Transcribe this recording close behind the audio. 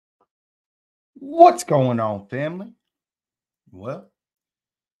What's going on, family? Well,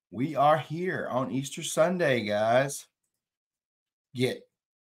 we are here on Easter Sunday, guys. Get,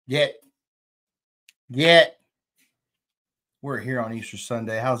 get, get. We're here on Easter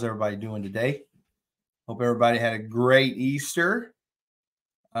Sunday. How's everybody doing today? Hope everybody had a great Easter.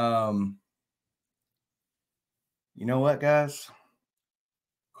 You know what, guys?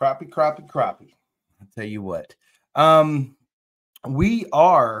 Crappie. I'll tell you what.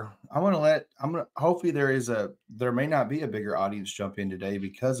 Hopefully there may not be a bigger audience jump in today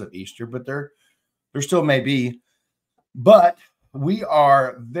because of Easter, but there still may be. But we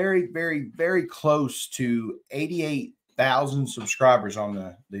are very, very, very close to 88,000 subscribers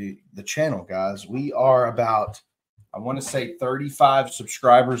on the channel, guys. We are about, I want to say, 35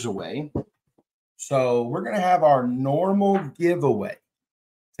 subscribers away. So we're going to have our normal giveaway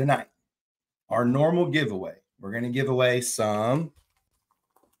tonight. Our normal giveaway. We're going to give away some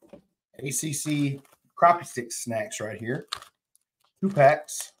ACC Crappie Stick snacks right here. 2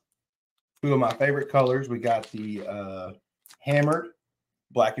 packs. 2 of my favorite colors. We got the hammered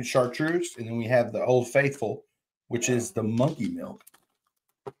black and chartreuse, and then we have the Old Faithful, which is the monkey milk.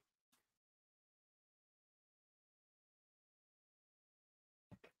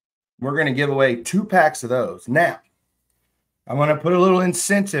 We're going to give away 2 packs of those. Now, I'm going to put a little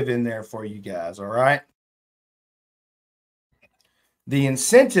incentive in there for you guys, all right? The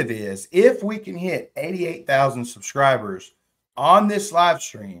incentive is if we can hit 88,000 subscribers on this live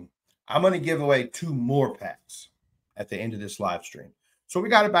stream, I'm going to give away 2 more packs at the end of this live stream. So we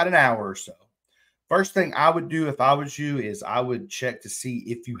got about an hour or so. First thing I would do if I was you is I would check to see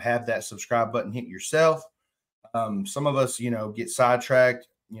if you have that subscribe button hit yourself. Some of us, get sidetracked.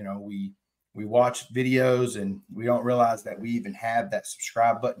 We watch videos and we don't realize that we even have that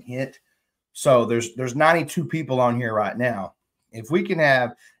subscribe button hit. So there's 92 people on here right now. If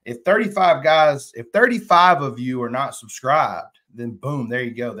 35 of you are not subscribed, then boom, there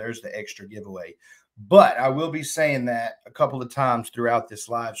you go. There's the extra giveaway. But I will be saying that a couple of times throughout this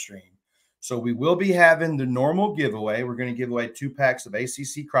live stream. So we will be having the normal giveaway. We're going to give away 2 packs of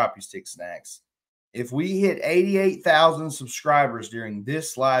ACC Crappie Stick snacks. If we hit 88,000 subscribers during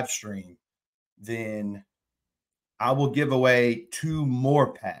this live stream, then I will give away 2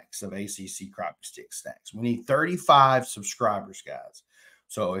 more packs of ACC Crappie Stick snacks. We need 35 subscribers, guys.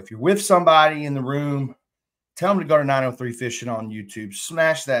 So if you're with somebody in the room, tell them to go to 903 Fishing on YouTube.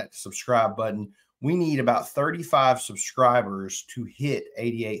 Smash that subscribe button. We need about 35 subscribers to hit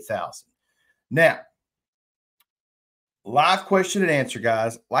 88,000. Now, live question and answer,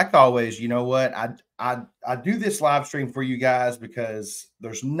 guys. Like always, you know what? I do this live stream for you guys because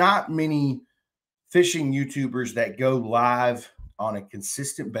there's not many fishing YouTubers that go live on a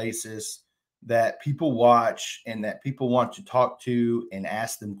consistent basis that people watch and that people want to talk to and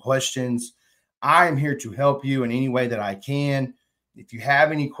ask them questions. I am here to help you in any way that I can. If you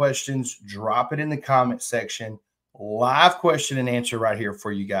have any questions, drop it in the comment section. Live question and answer right here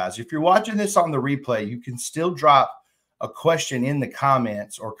for you guys. If you're watching this on the replay, you can still drop a question in the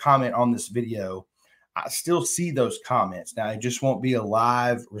comments or comment on this video. I still see those comments. Now, it just won't be a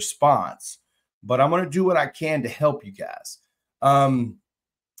live response, but I'm going to do what I can to help you guys.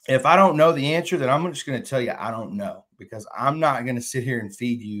 If I don't know the answer, then I'm just going to tell you I don't know, because I'm not going to sit here and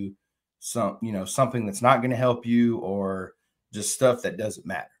feed you something that's not going to help you or just stuff that doesn't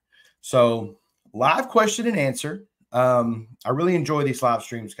matter. So live question and answer. I really enjoy these live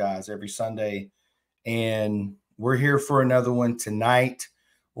streams, guys, every Sunday, and we're here for another one tonight.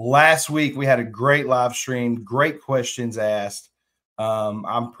 Last week, we had a great live stream, great questions asked.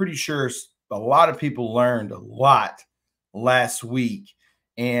 I'm pretty sure a lot of people learned a lot last week,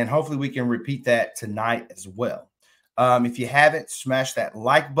 and hopefully we can repeat that tonight as well. If you haven't, smash that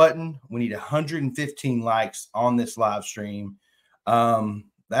like button. We need 115 likes on this live stream.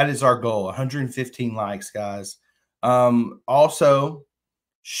 That is our goal, 115 likes, guys. Also,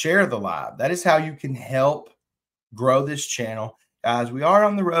 share the live. That is how you can help grow this channel. Guys, we are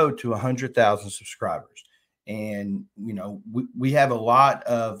on the road to 100,000 subscribers. And, we have a lot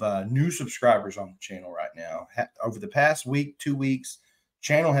of new subscribers on the channel right now. Over the past week, 2 weeks,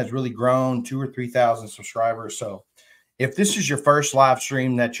 channel has really grown 2,000 or 3,000 subscribers. So if this is your first live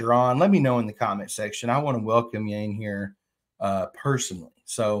stream that you're on, let me know in the comment section. I want to welcome you in here personally.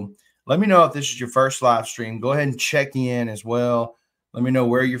 So let me know if this is your first live stream. Go ahead and check in as well. Let me know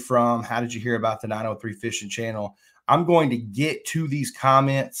where you're from. How did you hear about the 903 Fishing channel? I'm going to get to these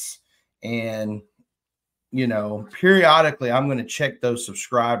comments, and periodically I'm going to check those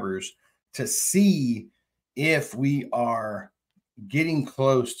subscribers to see if we are getting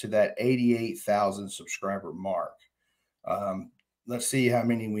close to that 88,000 subscriber mark. Let's see how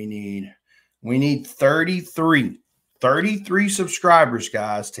many we need. We need 33 subscribers,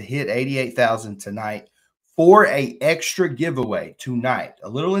 guys, to hit 88,000 tonight for a extra giveaway tonight. A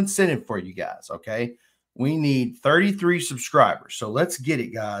little incentive for you guys, okay? We need 33 subscribers. So let's get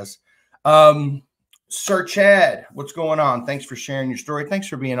it, guys. Sir Chad, what's going on? Thanks for sharing your story. Thanks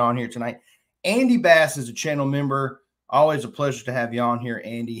for being on here tonight. Andy Bass is a channel member. Always a pleasure to have you on here,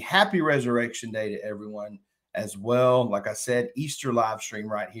 Andy. Happy Resurrection Day to everyone as well. Like I said, Easter live stream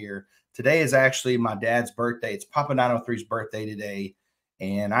right here. Today is actually my dad's birthday. It's Papa 903's birthday today.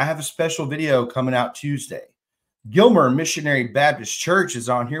 And I have a special video coming out Tuesday. Gilmer Missionary Baptist Church is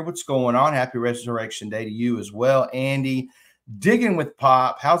on here. What's going on? Happy Resurrection Day to you as well, Andy. Digging with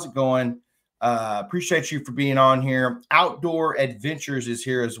Pop. How's it going? Appreciate you for being on here. Outdoor Adventures is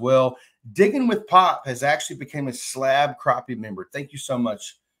here as well. Digging with Pop has actually become a Slab Crappie member. Thank you so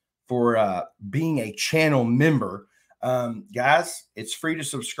much for being a channel member. Guys, it's free to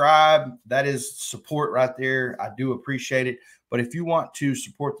subscribe. That is support right there. I do appreciate it. But if you want to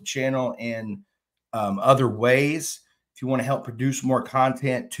support the channel in other ways, if you want to help produce more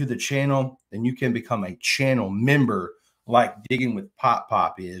content to the channel, then you can become a channel member like Digging with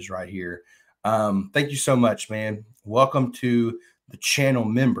Pop is right here. Thank you so much, man. Welcome to the channel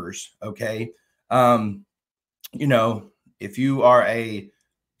members. Okay. You know, if you are a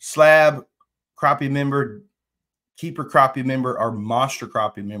Slab Crappie member, Keeper Crappie member, or Monster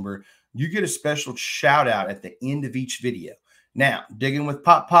Crappie member, you get a special shout out at the end of each video. Now, Digging with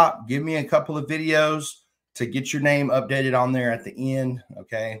Pop, give me a couple of videos to get your name updated on there at the end.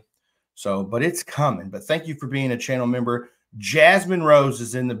 Okay. So, but it's coming. But thank you for being a channel member. Jasmine Rose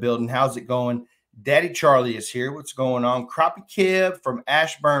is in the building. How's it going? Daddy Charlie is here. What's going on? Crappie Kev from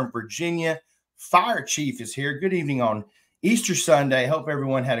Ashburn, Virginia. Fire Chief is here. Good evening on Easter Sunday. Hope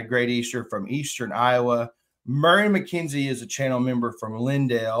everyone had a great Easter from Eastern Iowa. Murray McKenzie is a channel member from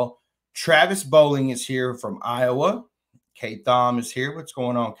Lindale. Travis Bowling is here from Iowa. Kate Thom is here. What's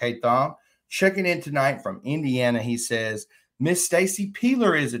going on, Kate Thom? Checking in tonight from Indiana. He says, Miss Stacy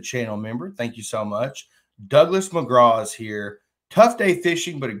Peeler is a channel member. Thank you so much. Douglas McGraw is here. Tough day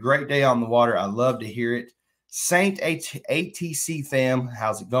fishing, but a great day on the water. I love to hear it. Saint ATC fam,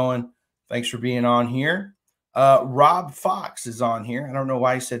 how's it going? Thanks for being on here. Rob Fox is on here. I don't know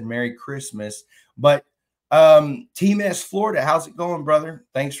why he said Merry Christmas, but Team S Florida, how's it going, brother?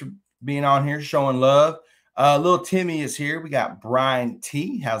 Thanks for being on here, showing love. Little Timmy is here. We got Brian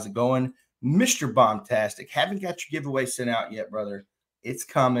T. How's it going? Mr. Bombtastic. Haven't got your giveaway sent out yet, brother. It's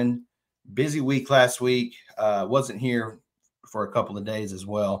coming. Busy week last week. Wasn't here for a couple of days as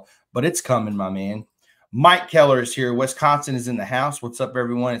well, but it's coming, my man. Mike Keller is here. Wisconsin is in the house. What's up,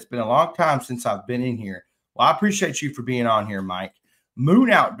 everyone? It's been a long time since I've been in here. Well, I appreciate you for being on here, Mike. Moon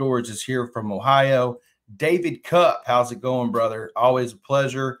Outdoors is here from Ohio. David Cup, how's it going, brother? Always a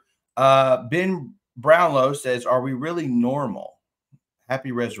pleasure. Ben Brownlow says, are we really normal?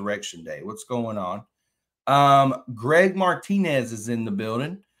 Happy Resurrection Day. What's going on? Greg Martinez is in the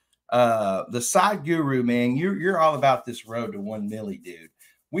building. The Side Guru, man, you're all about this road to 1 million, dude.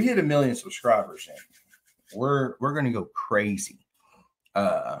 We hit 1 million subscribers, and we're gonna go crazy,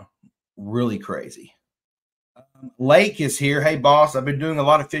 really crazy. Lake is here. Hey, boss, I've been doing a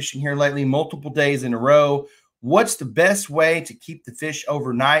lot of fishing here lately, multiple days in a row. What's the best way to keep the fish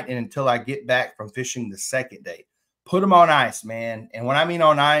overnight and until I get back from fishing the second day? Put them on ice, man. And when I mean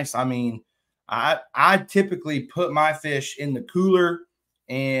on ice, I mean I typically put my fish in the cooler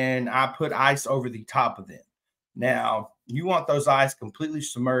and I put ice over the top of them. Now, you want those ice completely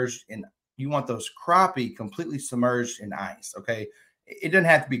submerged in, you want those crappie completely submerged in ice, okay? It doesn't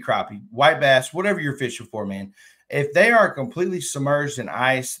have to be crappie, white bass, whatever you're fishing for, man. If they are completely submerged in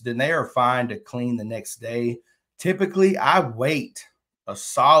ice, then they are fine to clean the next day. Typically, I wait a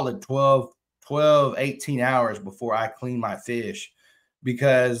solid 12, 18 hours before I clean my fish,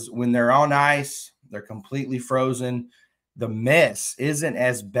 because when they're on ice, they're completely frozen. The mess isn't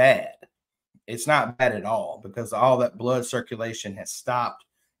as bad. It's not bad at all because all that blood circulation has stopped.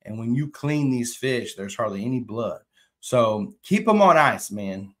 And when you clean these fish, there's hardly any blood. So keep them on ice,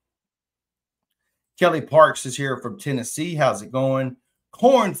 man. Kelly Parks is here from Tennessee. How's it going?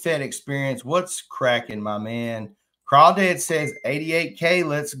 Corn Fed Experience. What's cracking, my man? Crawdad says 88K.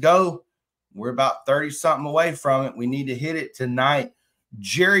 Let's go. We're about 30-something away from it. We need to hit it tonight.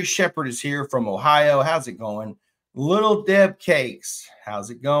 Jerry Shepard is here from Ohio. How's it going? Little Deb Cakes. How's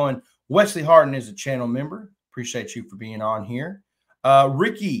it going? Wesley Harden is a channel member. Appreciate you for being on here.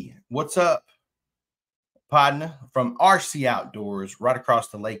 Ricky, what's up? Podna from RC Outdoors, right across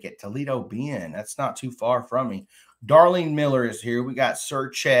the lake at Toledo Bend. That's not too far from me. Darlene Miller is here. We got Sir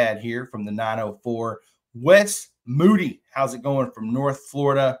Chad here from the 904. Wes Moody, how's it going from North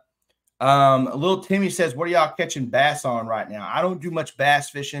Florida? Little Timmy says, what are y'all catching bass on right now? I don't do much bass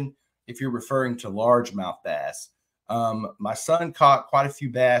fishing if you're referring to largemouth bass. My son caught quite a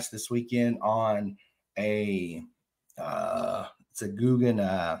few bass this weekend on it's a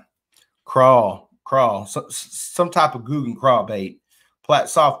Guggen crawl, some type of Guggen crawl bait,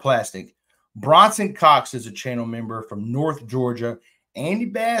 soft plastic. Bronson Cox is a channel member from North Georgia. Andy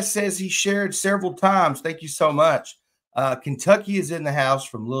Bass says he shared several times. Thank you so much. Kentucky is in the house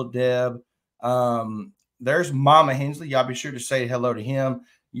from Lil Deb. There's Mama Hensley. Y'all be sure to say hello to him.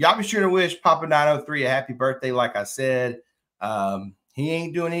 Y'all be sure to wish Papa 903 a happy birthday. Like I said, he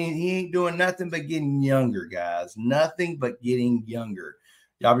ain't doing nothing but getting younger, guys. Nothing but getting younger.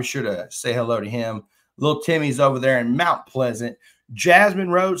 Y'all be sure to say hello to him. Little Timmy's over there in Mount Pleasant. Jasmine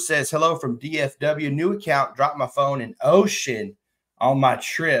Rhodes says hello from DFW. New account. Dropped my phone in Ocean on my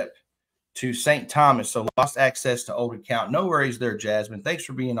trip to St. Thomas, so lost access to old account. No worries there, Jasmine. Thanks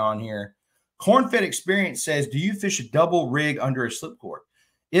for being on here. Cornfed Experience says, do you fish a double rig under a slip cord?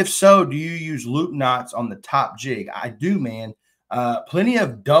 If so, do you use loop knots on the top jig? I do, man. Plenty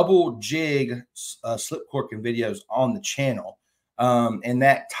of double jig slip corking videos on the channel. And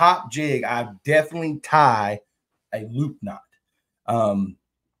that top jig, I definitely tie a loop knot.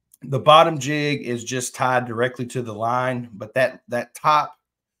 The bottom jig is just tied directly to the line, but that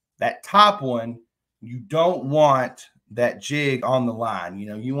top one, you don't want that jig on the line. You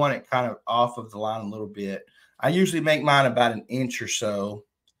know, you want it kind of off of the line a little bit. I usually make mine about an inch or so,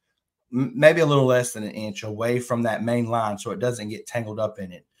 maybe a little less than an inch away from that main line so it doesn't get tangled up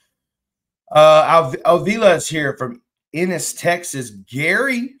in it. Alvila is here from Ennis, Texas.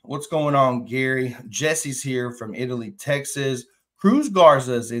 Gary, what's going on, Gary? Jesse's here from Italy, Texas. Cruz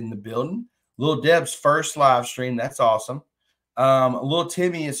Garza is in the building. Little Deb's first live stream. That's awesome. Little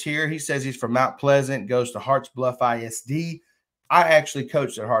Timmy is here. He says he's from Mount Pleasant, goes to Harts Bluff ISD. I actually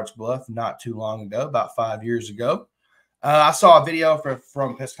coached at Harts Bluff not too long ago, about 5 years ago. I saw a video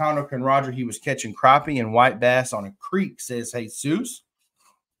from Pescano and Roger. He was catching crappie and white bass on a creek, says Jesus.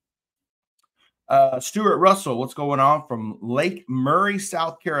 Stuart Russell, what's going on from Lake Murray,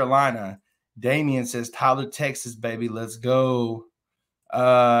 South Carolina? Damian says, Tyler, Texas, baby. Let's go.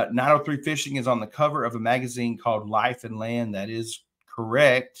 903 Fishing is on the cover of a magazine called Life and Land. That is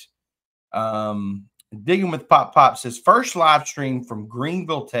correct. Digging with Pop says, first live stream from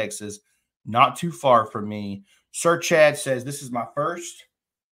Greenville, Texas, not too far from me. Sir Chad says, this is my first.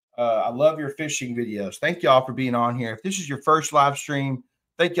 I love your fishing videos. Thank y'all for being on here. If this is your first live stream,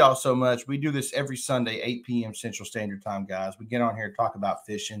 thank y'all so much. We do this every Sunday, 8 p.m. Central Standard Time, guys. We get on here, talk about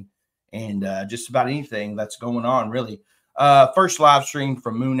fishing and just about anything that's going on, really. First live stream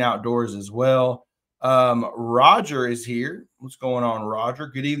from Moon Outdoors as well. Roger is here. What's going on, Roger?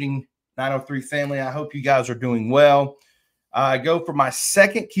 Good evening, 903 family. I hope you guys are doing well. I go for my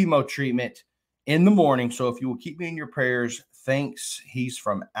second chemo treatment in the morning. So if you will keep me in your prayers, thanks. He's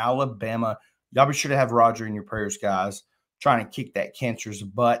from Alabama. Y'all be sure to have Roger in your prayers, guys. Trying to kick that cancer's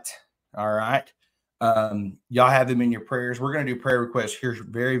butt. All right. Y'all have him in your prayers. We're going to do prayer requests here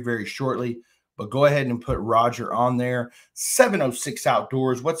very, very shortly. But go ahead and put Roger on there. 706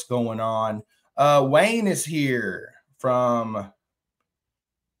 Outdoors. What's going on? Wayne is here from,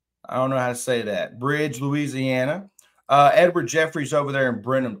 I don't know how to say that, Bridge, Louisiana. Edward Jeffries over there in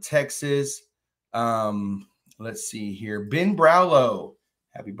Brenham, Texas. Let's see here. Ben Browlow.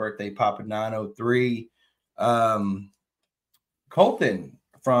 Happy birthday, Papa 903. Colton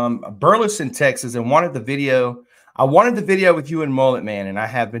from Burleson, Texas, and wanted the video. I wanted the video with you and Mullet Man, and I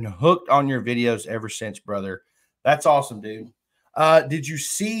have been hooked on your videos ever since, brother. That's awesome, dude. Did you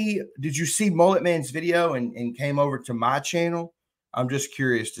see Mullet Man's video and came over to my channel? I'm just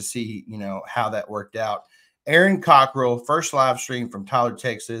curious to see, you know, how that worked out. Aaron Cockrell, first live stream from Tyler,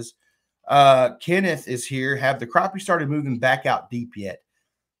 Texas. Kenneth is here. Have the crappie started moving back out deep yet?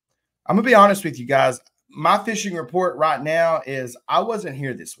 I'm gonna be honest with you guys. My fishing report right now is I wasn't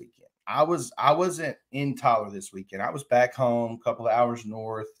here this weekend. I wasn't in Tyler this weekend. I was back home a couple of hours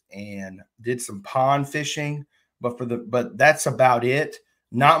north and did some pond fishing, but that's about it.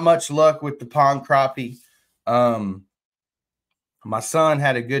 Not much luck with the pond crappie. My son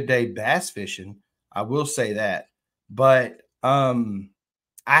had a good day bass fishing. I will say that, but I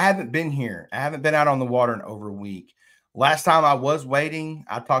haven't been here. I haven't been out on the water in over a week. Last time I was waiting,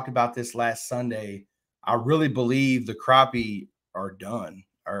 I talked about this last Sunday. I really believe the crappie are done,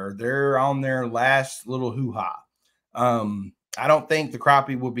 or they're on their last little hoo-ha. I don't think the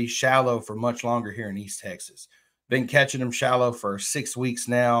crappie will be shallow for much longer here in East Texas. Been catching them shallow for 6 weeks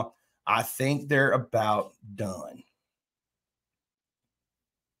now. I think they're about done.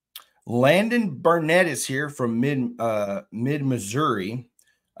 Landon Burnett is here from mid Missouri.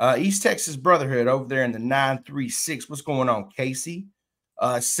 East Texas Brotherhood over there in the 936. What's going on, Casey?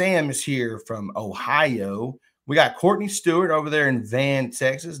 Sam is here from Ohio. We got Courtney Stewart over there in Van,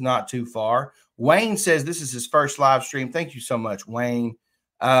 Texas, not too far. Wayne says this is his first live stream. Thank you so much, Wayne.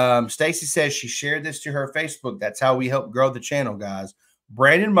 Stacy says she shared this to her Facebook. That's how we help grow the channel, guys.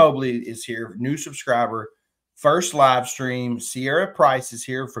 Brandon Mobley is here, new subscriber, first live stream. Sierra Price is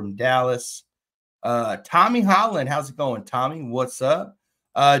here from Dallas. Tommy Holland, how's it going, Tommy? What's up?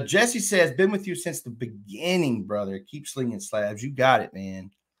 Jesse says, been with you since the beginning, brother. Keep slinging slabs. You got it,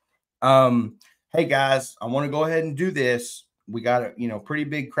 man. Hey, guys, I want to go ahead and do this. We got a pretty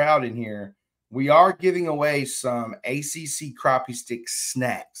big crowd in here. We are giving away some ACC crappie stick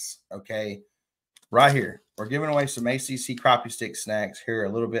snacks, okay? Right here. We're giving away some ACC crappie stick snacks here a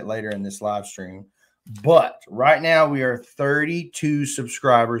little bit later in this live stream. But right now we are 32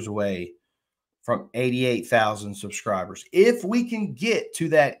 subscribers away from 88,000 subscribers. If we can get to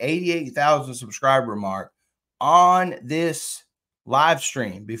that 88,000 subscriber mark on this live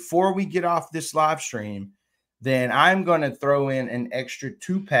stream, before we get off this live stream, then I'm going to throw in an extra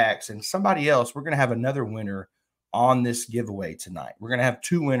 2 packs, and somebody else, we're going to have another winner on this giveaway tonight. We're going to have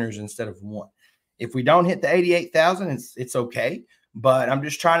 2 winners instead of 1. If we don't hit the 88,000, it's okay, but I'm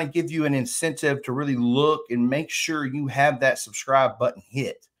just trying to give you an incentive to really look and make sure you have that subscribe button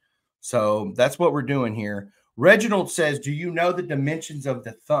hit. So that's what we're doing here. Reginald says, do you know the dimensions of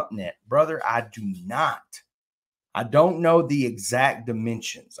the thumb net? Brother, I do not. I don't know the exact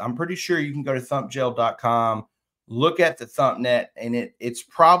dimensions. I'm pretty sure you can go to thumpgel.com, look at the thumb net, and it's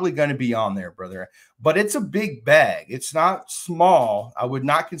probably going to be on there, brother. But it's a big bag. It's not small. I would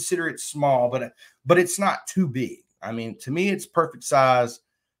not consider it small, but it's not too big. I mean, to me, it's perfect size.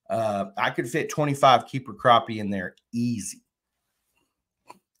 I could fit 25 keeper crappie in there easy.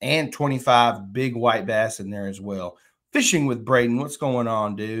 And 25 big white bass in there as well. Fishing with Braden. What's going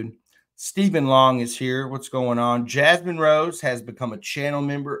on, dude? Stephen Long is here. What's going on? Jasmine Rose has become a channel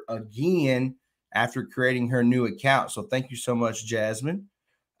member again after creating her new account. So thank you so much, Jasmine.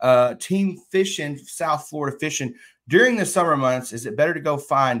 Team Fishing, South Florida Fishing. During the summer months, is it better to go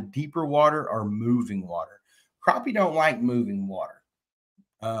find deeper water or moving water? Crappie don't like moving water.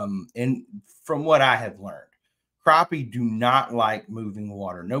 And from what I have learned, crappie do not like moving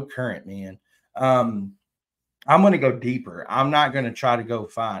water. No current, man. I'm going to go deeper. I'm not going to try to go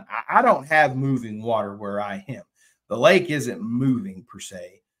find. I don't have moving water where I am. The lake isn't moving per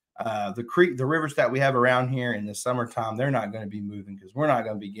se. The creek, the rivers that we have around here in the summertime, they're not going to be moving because we're not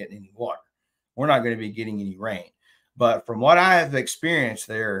going to be getting any water. We're not going to be getting any rain. But from what I have experienced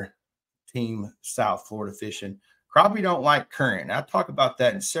there, Team South Florida Fishing, crappie don't like current. I talk about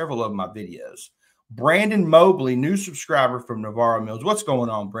that in several of my videos. Brandon Mobley, new subscriber from Navarro Mills. What's going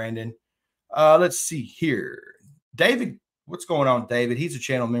on, Brandon? Let's see here. David, what's going on, David? He's a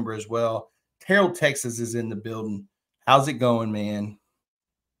channel member as well. Terrell, Texas is in the building. How's it going, man?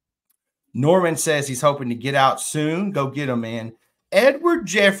 Norman says he's hoping to get out soon. Go get him, man. Edward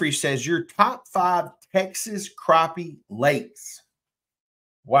Jeffrey says your top 5 Texas crappie lakes.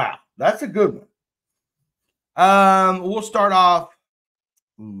 Wow, that's a good one. We'll start off.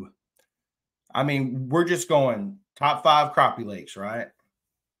 I mean, we're just going top 5 crappie lakes, right?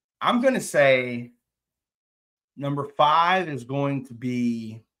 I'm going to say number 5 is going to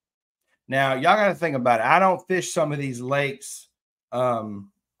be, now y'all got to think about it. I don't fish some of these lakes.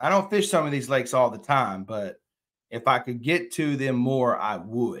 I don't fish some of these lakes all the time, but if I could get to them more, I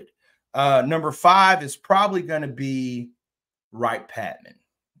would. Number 5 is probably going to be Wright Patman.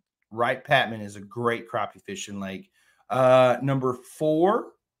 Wright Patman is a great crappie fishing lake. Number 4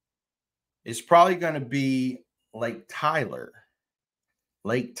 is probably going to be Lake Tyler.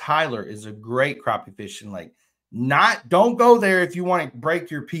 Lake Tyler is a great crappie fishing lake. Don't go there if you want to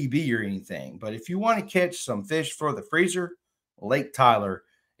break your PB or anything, but if you want to catch some fish for the freezer, Lake Tyler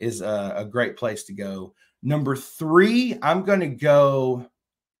is a great place to go. Number 3, I'm going to go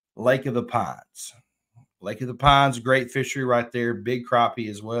Lake of the Pines. Lake of the Pines, great fishery right there. Big crappie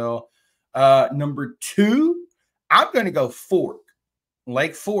as well. Number 2, I'm going to go Fork.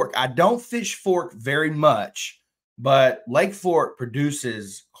 Lake Fork. I don't fish Fork very much, but Lake Fork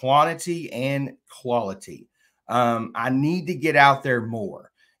produces quantity and quality. I need to get out there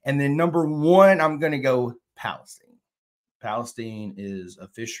more. And then number 1, I'm going to go Palestine. Palestine is a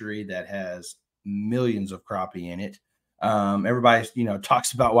fishery that has millions of crappie in it. Everybody,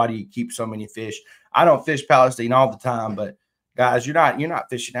 talks about why do you keep so many fish? I don't fish Palestine all the time, but guys, you're not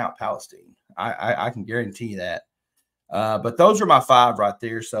fishing out Palestine. I can guarantee you that. But those are my 5 right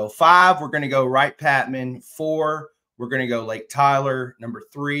there. So 5, we're going to go Wright Patman. 4, we're going to go Lake Tyler. Number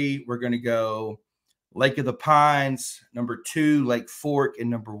 3, we're going to go Lake of the Pines, number 2, Lake Fork, and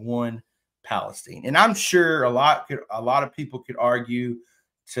number 1, Palestine. And I'm sure a lot of people could argue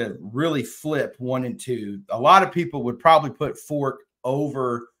to really flip 1 and 2. A lot of people would probably put Fork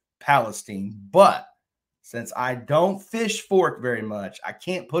over Palestine, but since I don't fish Fork very much, I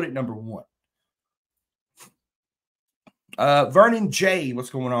can't put it number 1. Vernon J, what's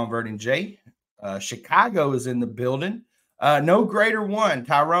going on, Vernon J? Chicago is in the building. No greater one.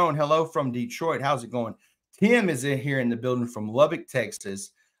 Tyrone, hello from Detroit. How's it going? Tim is in here in the building from Lubbock,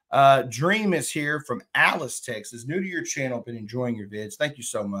 Texas. Dream is here from Alice, Texas. New to your channel, been enjoying your vids. Thank you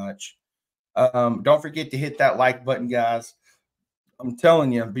so much. Don't forget to hit that like button, guys. I'm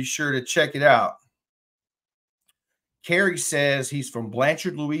telling you, be sure to check it out. Carrie says he's from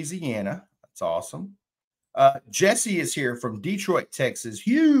Blanchard, Louisiana. That's awesome. Jesse is here from Detroit, Texas.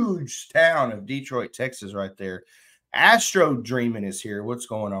 Huge town of Detroit, Texas right there. Astro Dreaming is here. What's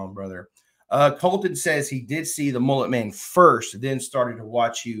going on, brother? Colton says he did see the Mullet Man first, then started to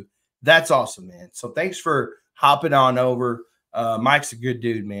watch you. That's awesome, man. So thanks for hopping on over. Mike's a good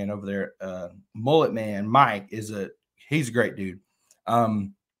dude, man, over there. Mullet Man Mike he's a great dude.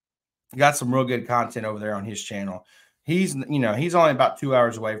 Got some real good content over there on his channel. He's only about 2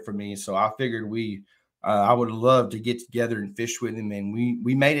 hours away from me, so I figured I would love to get together and fish with him, and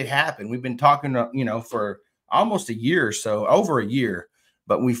we made it happen. We've been talking, for almost a year or so, over a year,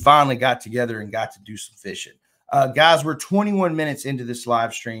 but we finally got together and got to do some fishing. Guys, we're 21 minutes into this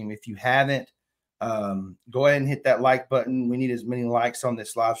live stream. If you haven't, go ahead and hit that like button. We need as many likes on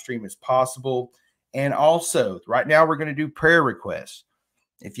this live stream as possible. And also, right now we're going to do prayer requests.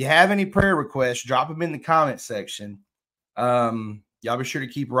 If you have any prayer requests, drop them in the comment section. Y'all be sure to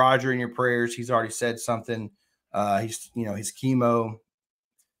keep Roger in your prayers. He's already said something. His chemo.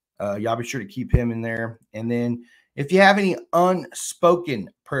 Y'all be sure to keep him in there. And then if you have any unspoken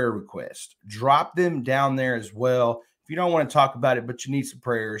prayer requests, drop them down there as well. If you don't want to talk about it, but you need some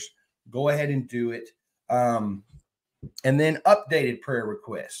prayers, go ahead and do it. And then updated prayer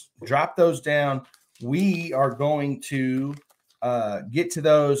requests, drop those down. We are going to get to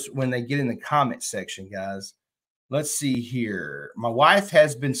those when they get in the comment section, guys. Let's see here. My wife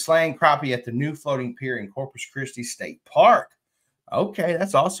has been slaying crappie at the new floating pier in Corpus Christi State Park. Okay,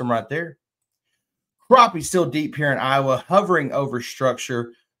 that's awesome right there. Crappie still deep here in Iowa, hovering over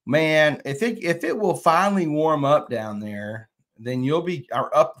structure. Man, if it will finally warm up down there, then you'll be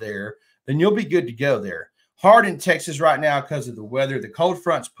up there. Then you'll be good to go there. Hard in Texas right now because of the weather. The cold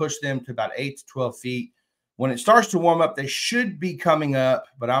fronts push them to about 8 to 12 feet. When it starts to warm up, they should be coming up.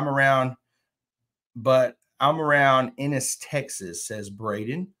 But I'm around Ennis, Texas, says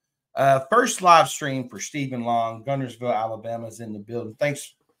Braden. First live stream for Stephen Long. Gunnersville, Alabama is in the building.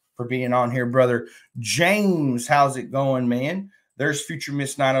 Thanks for being on here, brother. James, how's it going, man? There's Future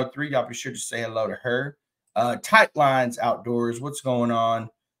Miss 903. Y'all be sure to say hello to her. Tight Lines Outdoors. What's going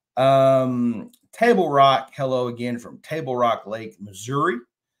on? Table Rock. Hello again from Table Rock Lake, Missouri.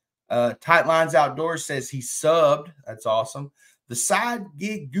 Tight Lines Outdoors says he subbed. That's awesome. The Side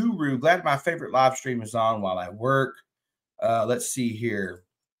Gig Guru. Glad my favorite live stream is on while I work. Let's see here.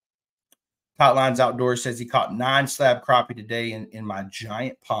 Tight Lines Outdoors says he caught 9 slab crappie today in my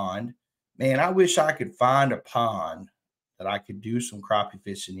giant pond. Man, I wish I could find a pond that I could do some crappie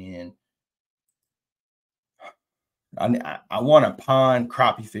fishing in. I want a pond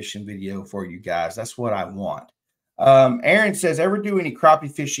crappie fishing video for you guys. That's what I want. Aaron says, ever do any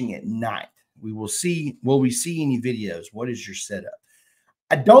crappie fishing at night? Will we see any videos? What is your setup?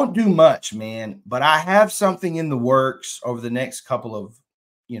 I don't do much, man, but I have something in the works over the next couple of,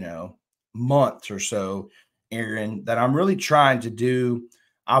 months or so, Aaron, that I'm really trying to do.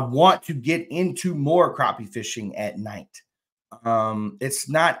 I want to get into more crappie fishing at night. It's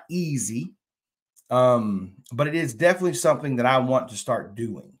not easy, but it is definitely something that I want to start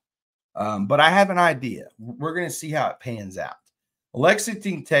doing. But I have an idea. We're going to see how it pans out.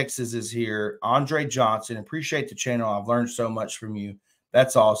 Lexington, Texas is here. Andre Johnson, appreciate the channel. I've learned so much from you.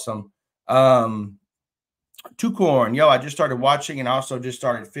 That's awesome. Two Corn, I just started watching and also just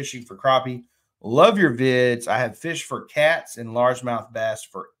started fishing for crappie. Love your vids. I have fished for cats and largemouth bass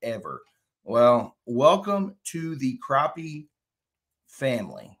forever. Well, welcome to the crappie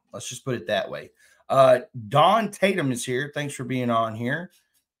family. Let's just put it that way. Don Tatum is here. Thanks for being on here.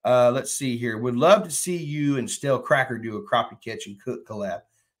 Let's see here. Would love to see you and Stell Cracker do a crappie catch and cook collab.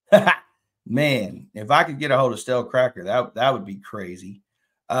 Man, if I could get a hold of Stell Cracker, that would be crazy.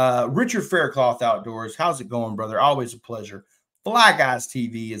 Richard Faircloth Outdoors. How's it going, brother? Always a pleasure. Fly Guys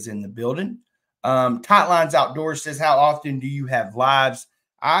TV is in the building. Tight Lines Outdoors says, how often do you have lives?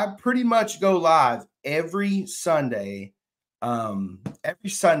 I pretty much go live every Sunday every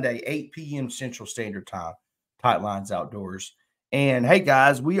Sunday, 8 p.m. Central Standard Time, Tight Lines Outdoors. And hey,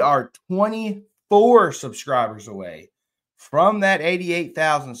 guys, we are 24 subscribers away from that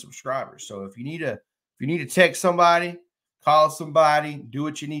 88,000 subscribers. So if you need to text somebody, call somebody, do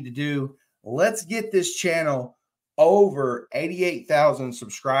what you need to do. Let's get this channel over 88,000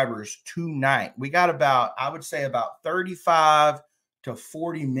 subscribers tonight. We got about, I would say, about 35 to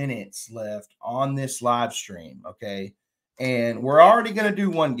 40 minutes left on this live stream. Okay. And we're already going to do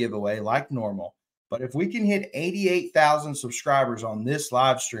one giveaway like normal. But if we can hit 88,000 subscribers on this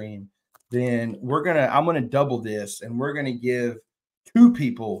live stream, then I'm going to double this, and we're going to give 2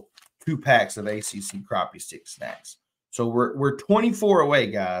 people 2 packs of ACC Crappie Stick Snacks. So we're 24 away,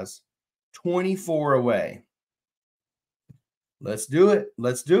 guys. 24 away. Let's do it.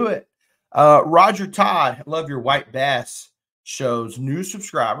 Let's do it. Roger Todd, love your white bass shows. New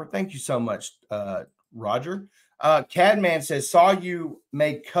subscriber. Thank you so much, Roger. Cadman says, saw you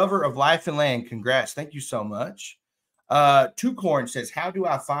make cover of Life and Land. Congrats. Thank you so much. Two Corn says, how do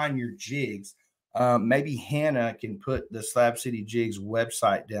I find your jigs? Maybe Hannah can put the Slab City Jigs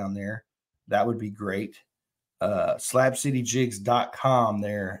website down there. That would be great. slabcityjigs.com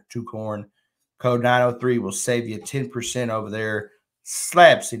there, Two Corn. Code 903 will save you 10% over there.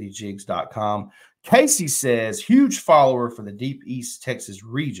 slabcityjigs.com. Casey says, huge follower for the Deep East Texas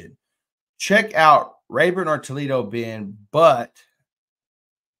region. Check out Rayburn or Toledo Bend, but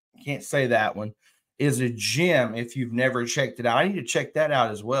can't say that one is a gem if you've never checked it out. I need to check that out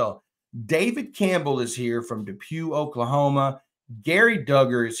as well. David Campbell is here from Depew, Oklahoma. Gary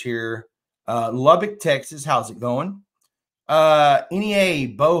Duggar is here. Lubbock, Texas. How's it going?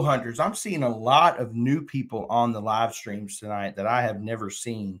 NEA Bow Hunters. I'm seeing a lot of new people on the live streams tonight that I have never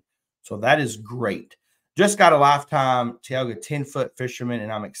seen. So that is great. Just got a lifetime Tioga 10-foot fisherman,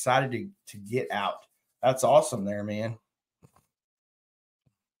 and I'm excited to get out. That's awesome there, man.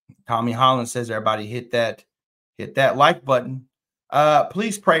 Tommy Holland says, everybody hit that like button.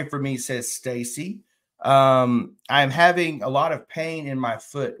 Please pray for me, says Stacy. I'm having a lot of pain in my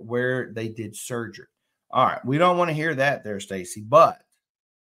foot where they did surgery. All right. We don't want to hear that there, Stacy, but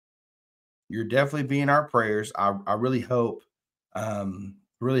you're definitely being our prayers. I really hope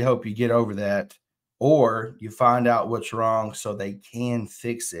you get over that, or you find out what's wrong so they can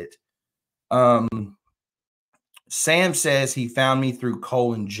fix it. Sam says he found me through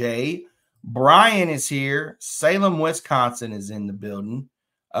Colin J. Brian is here. Salem, Wisconsin is in the building.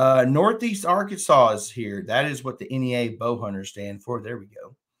 Northeast Arkansas is here. That is what the NEA Bow Hunters stand for. There we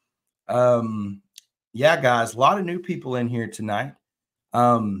go. Yeah, guys, a lot of new people in here tonight.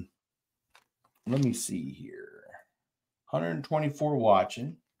 Let me see here. 124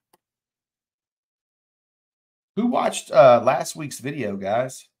 watching. Who watched last week's video,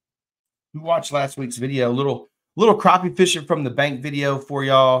 guys? Who watched last week's video? Little crappie fishing from the bank video for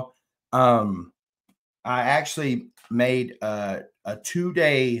y'all. I actually made a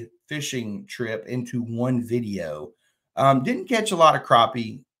 2-day fishing trip into one video. Didn't catch a lot of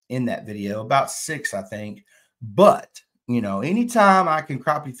crappie in that video, about 6, I think. But, you know, anytime I can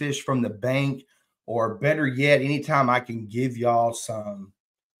crappie fish from the bank, or better yet, anytime I can give y'all some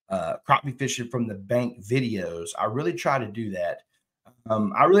crappie fishing from the bank videos, I really try to do that.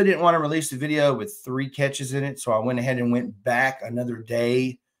 I really didn't want to release the video with 3 catches in it, so I went ahead and went back another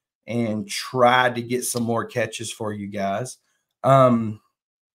day and tried to get some more catches for you guys.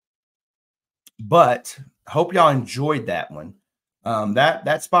 But hope y'all enjoyed that one.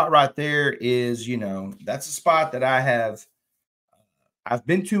 That spot right there is, you know, that's a spot that I've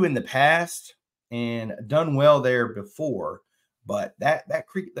been to in the past and done well there before, but that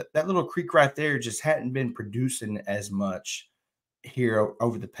creek, that little creek right there just hadn't been producing as much here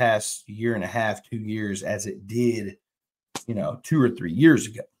over the past 1.5, 2 years as it did, you know, 2 or 3 years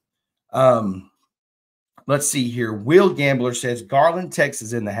ago. Let's see here. Will Gambler says Garland,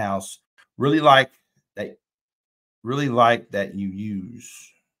 Texas in the house. Really like that you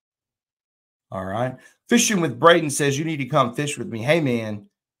use. All right. Fishing with Braden says you need to come fish with me. Hey man,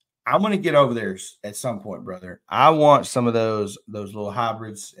 I'm going to get over there at some point, brother. I want some of those little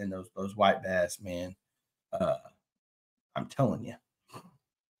hybrids and those white bass, man. I'm telling you.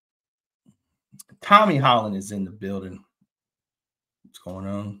 Tommy Holland is in the building. What's going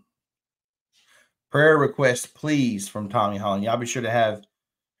on? Prayer request, please, from Tommy Holland. Y'all be sure to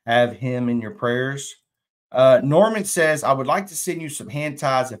have him in your prayers. Norman says, I would like to send you some hand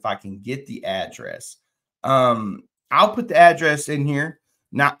ties if I can get the address. I'll put the address in here.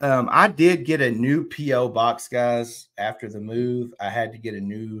 Now, I did get a new P.O. box, guys, after the move. I had to get a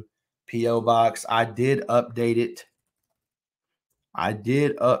new P.O. box. I did update it.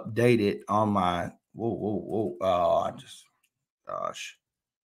 On my, whoa. gosh,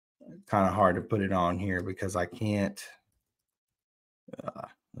 kind of hard to put it on here because I can't.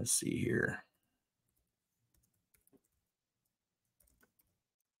 Let's see here.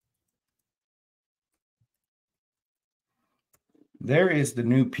 There is the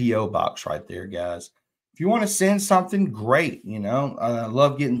new PO box right there, guys. If you want to send something, great. I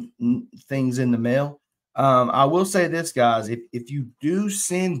love getting things in the mail. I will say this, guys. If you do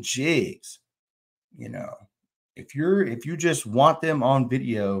send jigs, you know, if you just want them on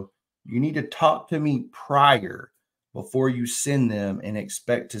video, you need to talk to me prior before you send them and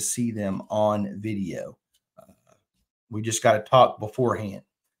expect to see them on video. We just got to talk beforehand.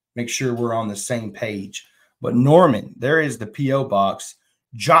 Make sure we're on the same page. But Norman, there is the P.O. box.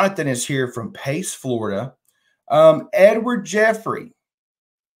 Jonathan is here from Pace, Florida. Edward Jeffrey,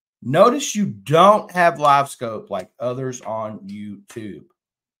 notice you don't have live scope like others on YouTube.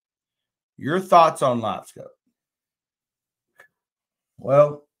 Your thoughts on live scope?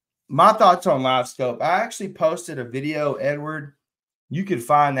 Well, my thoughts on live scope. I actually posted a video, Edward. You could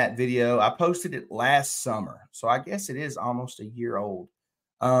find that video. I posted it last summer, so I guess it is almost a year old.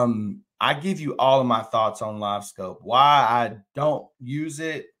 I give you all of my thoughts on live scope, why I don't use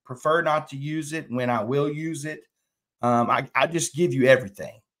it, prefer not to use it, when I will use it. I just give you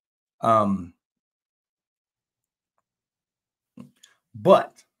everything. But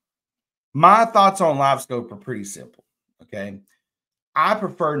my thoughts on live scope are pretty simple. Okay. I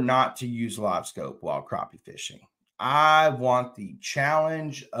prefer not to use live scope while crappie fishing. I want the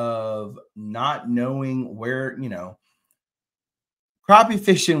challenge of not knowing where, crappie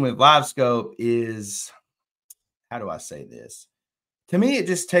fishing with live scope is, how do I say this? To me, it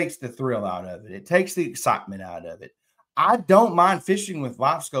just takes the thrill out of it. It takes the excitement out of it. I don't mind fishing with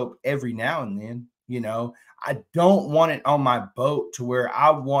live scope every now and then. I don't want it on my boat to where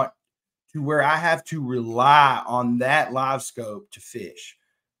I have to rely on that live scope to fish.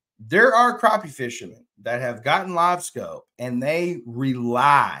 There are crappie fishermen that have gotten live scope and they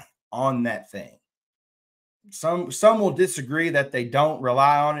rely on that thing. Some will disagree that they don't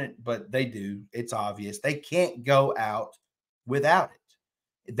rely on it, but they do. It's obvious. They can't go out without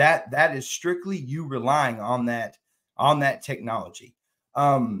it. That is strictly you relying on that technology.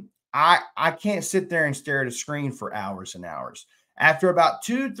 I can't sit there and stare at a screen for hours and hours. After about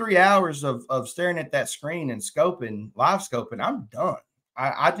 2-3 hours of staring at that screen and live scoping, I'm done.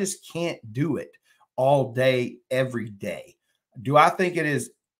 I just can't do it all day, every day. Do I think it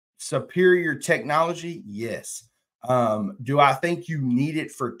is superior technology? Yes. Do I think you need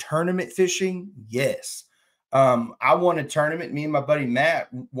it for tournament fishing? Yes. I won a tournament. Me and my buddy Matt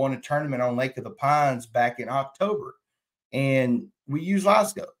won a tournament on Lake of the Pines back in October, and we used live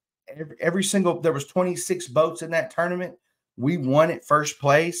scope. There was 26 boats in that tournament. We won it first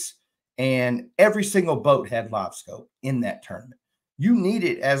place, and every single boat had live scope in that tournament. You need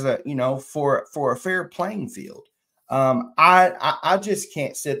it as for a fair playing field. I just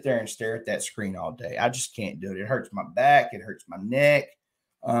can't sit there and stare at that screen all day. I just can't do it. It hurts my back. It hurts my neck.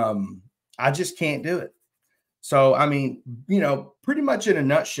 I just can't do it. So, pretty much in a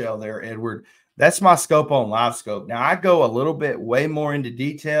nutshell there, Edward, that's my scope on live scope. Now I go a little bit way more into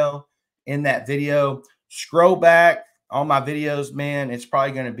detail in that video. Scroll back on my videos, man. It's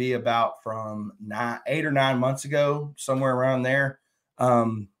probably going to be about from 8 or 9 months ago, somewhere around there.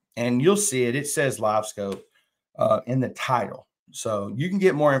 And you'll see it. It says live scope in the title. So you can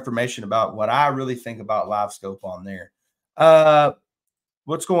get more information about what I really think about live scope on there.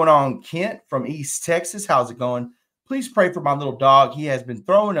 What's going on, Kent from East Texas? How's it going? Please pray for my little dog. He has been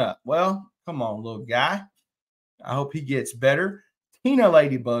throwing up. Well, come on, little guy. I hope he gets better. Tina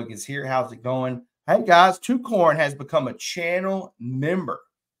Ladybug is here. How's it going? Hey, guys, Two Corn has become a channel member.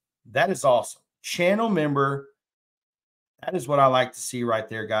 That is awesome. Channel member. That is what I like to see right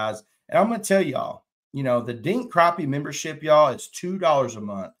there, guys. And I'm going to tell y'all, the Dink Crappie membership, y'all, it's $2 a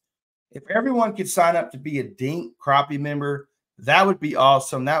month. If everyone could sign up to be a Dink Crappie member, that would be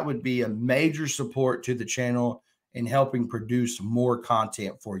awesome. That would be a major support to the channel in helping produce more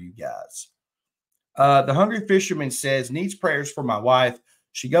content for you guys. The Hungry Fisherman says, needs prayers for my wife.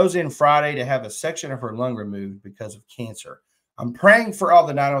 She goes in Friday to have a section of her lung removed because of cancer. I'm praying for all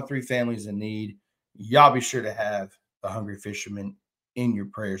the 903 families in need. Y'all be sure to have the Hungry Fisherman in your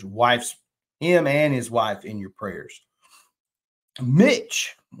prayers. Him and his wife in your prayers.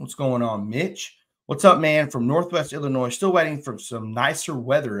 Mitch, what's going on, Mitch? What's up, man? From Northwest Illinois. Still waiting for some nicer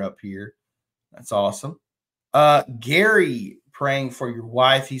weather up here. That's awesome. Gary, praying for your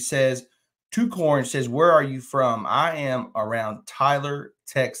wife. He says, Two Corn says, where are you from? I am around Tyler,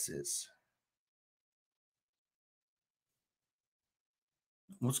 Texas.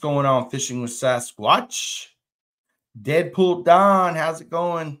 What's going on, Fishing with Sasquatch? Deadpool Don, how's it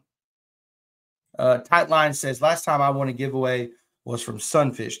going? Tightline says, last time I won a giveaway was from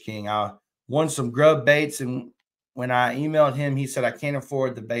Sunfish King. I won some grub baits, and when I emailed him, he said, I can't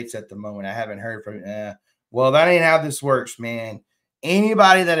afford the baits at the moment. I haven't heard from him. Well, that ain't how this works, man.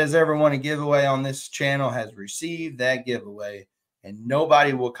 Anybody that has ever won a giveaway on this channel has received that giveaway, and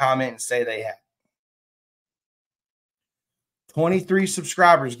nobody will comment and say they have. 23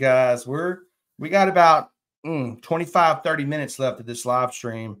 subscribers, guys. We got about 25, 30 minutes left of this live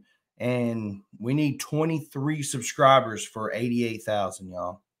stream, and we need 23 subscribers for 88,000,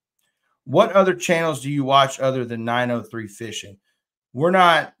 y'all. What other channels do you watch other than 903 Fishing? We're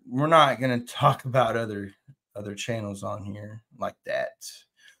not going to talk about other channels on here like that.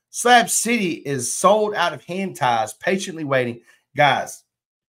 Slab City is sold out of hand ties, patiently waiting. Guys,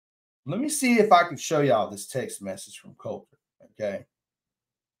 let me see if I can show y'all this text message from Coulter. Okay.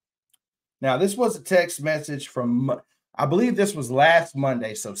 Now, this was a text message from, I believe this was last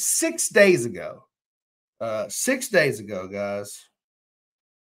Monday. So 6 days ago. 6 days ago, guys.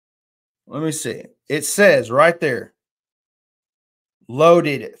 Let me see. It says right there,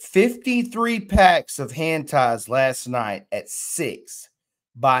 loaded 53 packs of hand ties last night at 6.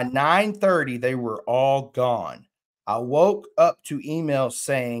 By 9:30, they were all gone. I woke up to emails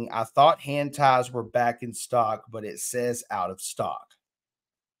saying I thought hand ties were back in stock, but it says out of stock.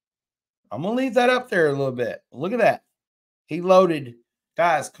 I'm going to leave that up there a little bit. Look at that. He loaded,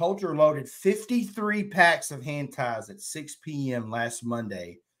 guys, Coulter loaded 53 packs of hand ties at 6 p.m. last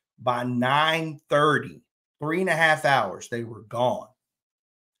Monday. By 9:30, 3.5 hours, they were gone.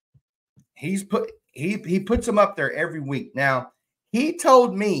 He puts them up there every week. Now, he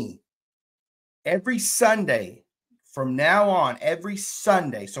told me every Sunday from now on, every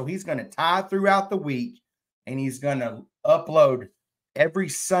Sunday. So he's going to tie throughout the week, and he's going to upload every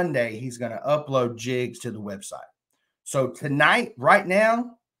Sunday. He's going to upload jigs to the website. So tonight, right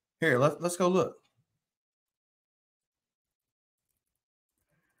now, here, let's go look.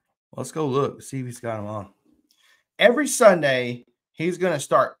 Let's go look, see if he's got them on. Every Sunday, he's going to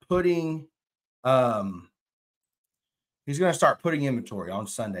start putting inventory on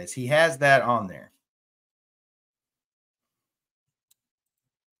Sundays. He has that on there.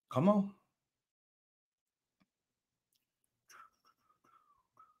 Come on.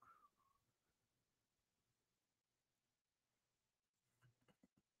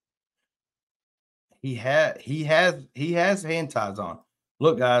 He has hand ties on.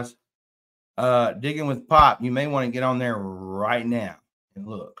 Look, guys. Digging with Pop, you may want to get on there right now and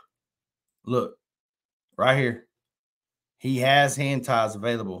look right here. He has hand ties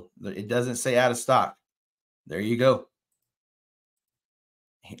available. It doesn't say out of stock. There you go.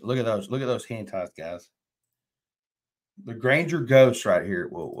 Look at those hand ties, guys. The Granger Ghost right here.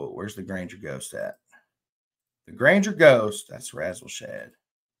 Whoa, where's the Granger Ghost at? The Granger Ghost, that's Razzle Shad.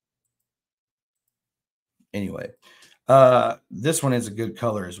 Anyway, this one is a good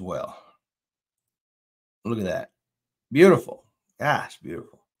color as well. Look at that. Beautiful. Gosh,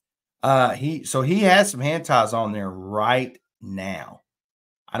 beautiful. He has some hand ties on there right now.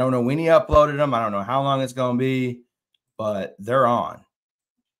 I don't know when he uploaded them. I don't know how long it's going to be, but they're on.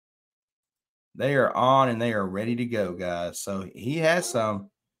 They are on and they are ready to go, guys. So he has some.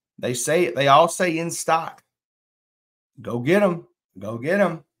 They all say in stock. Go get them. Go get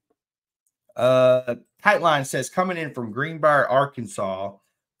them. Tightline says, coming in from Greenbrier, Arkansas.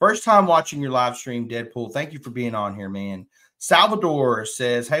 First time watching your live stream, Deadpool. Thank you for being on here, man. Salvador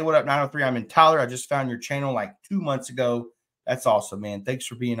says, hey, what up, 903? I'm in Tyler. I just found your channel like 2 months ago. That's awesome, man. Thanks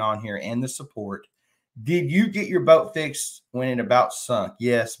for being on here and the support. Did you get your boat fixed when it about sunk?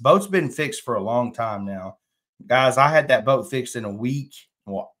 Yes, boat's been fixed for a long time now. Guys, I had that boat fixed in a week.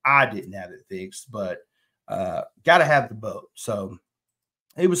 Well, I didn't have it fixed, but got to have the boat. So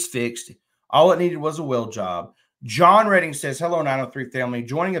it was fixed. All it needed was a weld job. John Redding says, hello, 903 family.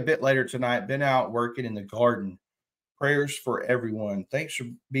 Joining a bit later tonight. Been out working in the garden. Prayers for everyone. Thanks for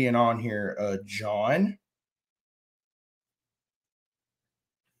being on here, John.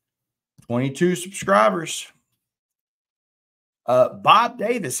 22 subscribers. Bob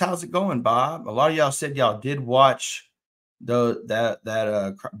Davis, how's it going, Bob? A lot of y'all said y'all did watch that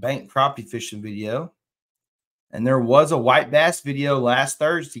bank crappie fishing video. And there was a white bass video last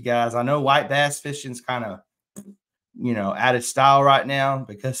Thursday, guys. I know white bass fishing's kind of, out of style right now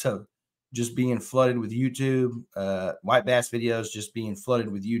because of just being flooded with YouTube. White bass videos just being flooded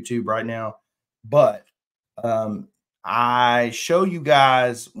with YouTube right now. But I show you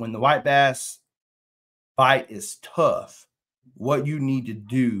guys when the white bass bite is tough, what you need to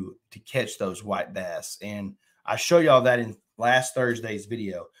do to catch those white bass. And I show y'all that in last Thursday's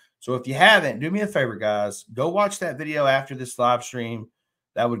video. So if you haven't, do me a favor, guys. Go watch that video after this live stream.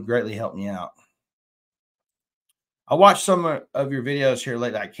 That would greatly help me out. I watched some of your videos here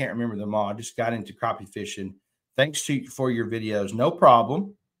lately. I can't remember them all. I just got into crappie fishing. Thanks for your videos. No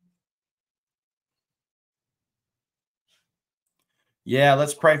problem. Yeah,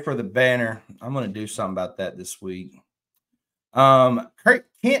 let's pray for the banner. I'm going to do something about that this week.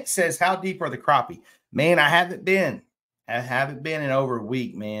 Kent says, how deep are the crappie? Man, I haven't been. I haven't been in over a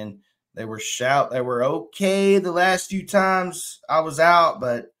week, man. They were okay the last few times I was out,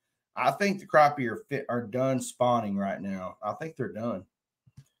 but I think the crappie are done spawning right now. I think they're done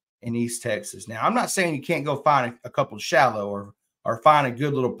in East Texas. Now, I'm not saying you can't go find a couple shallow or find a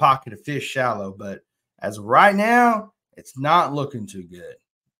good little pocket of fish shallow, but as of right now, it's not looking too good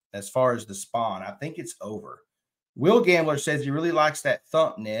as far as the spawn. I think it's over. Will Gambler says he really likes that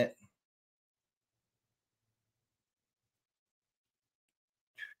thump net.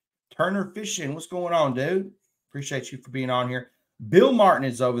 Turner Fishing, what's going on, dude? Appreciate you for being on here. Bill Martin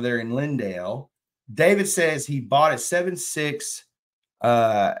is over there in Lindale. David says he bought a 7.6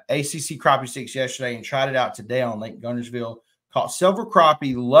 ACC crappie 6 yesterday and tried it out today on Lake Gunnersville. Caught silver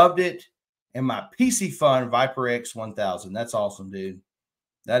crappie, loved it, and my PC Fun Viper X 1000. That's awesome, dude.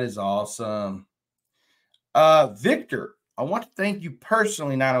 That is awesome. Victor, I want to thank you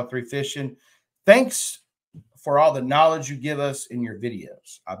personally, 903 Fishing. Thanks for all the knowledge you give us in your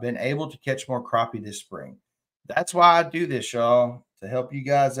videos. I've been able to catch more crappie this spring. That's why I do this, y'all, to help you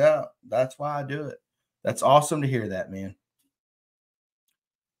guys out. That's why I do it. That's awesome to hear that, man.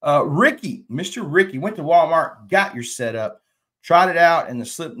 Ricky, Mr. Ricky, went to Walmart, got your setup, tried it out, and the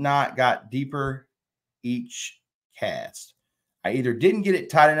slip knot got deeper each cast. I either didn't get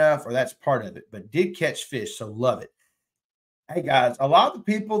it tight enough or that's part of it, but did catch fish, so love it. Hey guys, a lot of the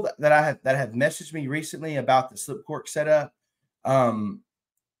people that have messaged me recently about the slip cork setup,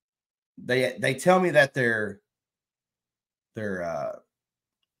 they tell me that their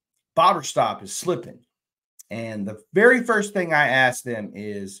bobber stop is slipping, and the very first thing I ask them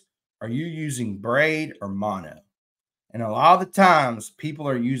is, "Are you using braid or mono?" And a lot of the times, people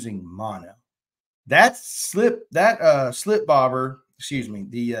are using mono. That slip bobber, excuse me,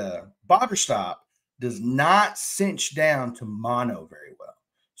 the bobber stop does not cinch down to mono very well.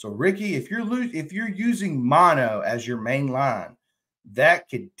 So Ricky, if you're using mono as your main line, that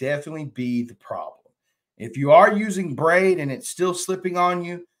could definitely be the problem. If you are using braid and it's still slipping on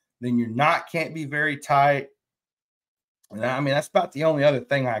you, then your knot can't be very tight. And I mean, that's about the only other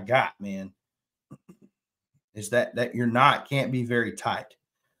thing I got, man, is that your knot can't be very tight.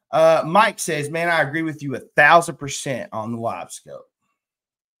 Mike says, man, I agree with you 1,000% on the live scope.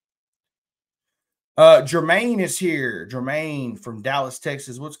 Jermaine is here. Jermaine from Dallas,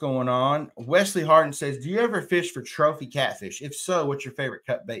 Texas. What's going on? Wesley Harden says, do you ever fish for trophy catfish? If so, what's your favorite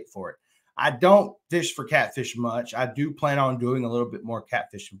cut bait for it? I don't fish for catfish much. I do plan on doing a little bit more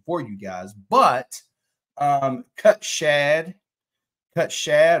catfishing for you guys, but cut shad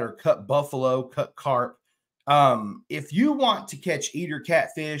or cut buffalo, cut carp. If you want to catch eater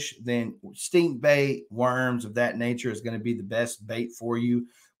catfish, then stink bait, worms of that nature is going to be the best bait for you.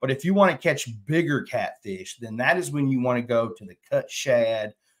 But if you want to catch bigger catfish, then that is when you want to go to the cut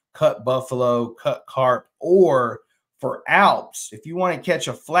shad, cut buffalo, cut carp, or for Alps, if you want to catch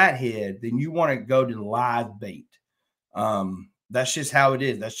a flathead, then you want to go to live bait. That's just how it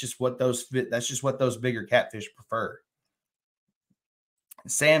is. That's just what those bigger catfish prefer.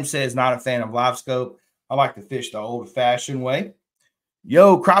 Sam says, not a fan of live scope. I like to fish the old-fashioned way.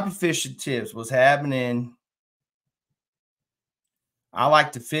 Yo, crappie fishing tips. What's happening? I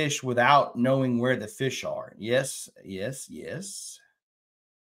like to fish without knowing where the fish are. Yes, yes, yes.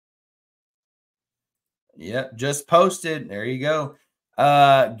 Yep, just posted. There you go.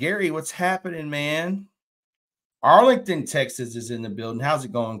 Gary, what's happening, man? Arlington, Texas is in the building. How's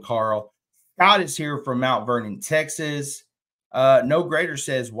it going, Carl? Scott is here from Mount Vernon, Texas. No Greater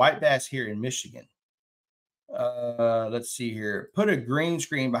says white bass here in Michigan. Let's see here. Put a green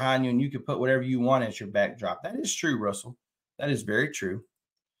screen behind you and you can put whatever you want as your backdrop. That is true, Russell. That is very true.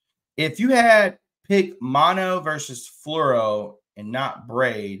 If you had pick mono versus fluoro and not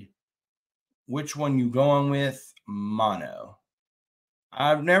braid, which one you going with? Mono.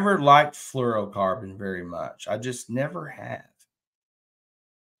 I've never liked fluorocarbon very much. I just never have.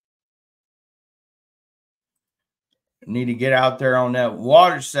 Need to get out there on that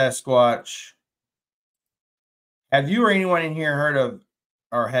water, Sasquatch. Have you or anyone in here heard of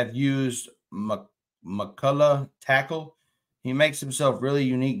or have used McCullough tackle? He makes himself really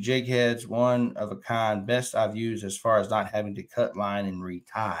unique jig heads, one of a kind, best I've used as far as not having to cut line and retie.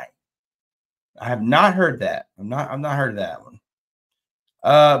 I have not heard that. I've not heard of that one.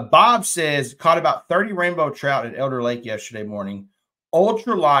 Bob says, caught about 30 rainbow trout at Elder Lake yesterday morning.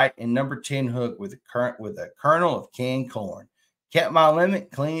 Ultra light and number 10 hook with a kernel of canned corn. Kept my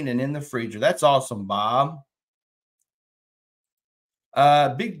limit clean and in the freezer. That's awesome, Bob.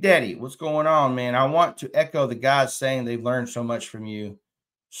 Big Daddy, what's going on, man? I want to echo the guys saying they've learned so much from you.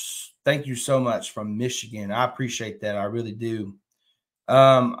 Thank you so much from Michigan. I appreciate that. I really do.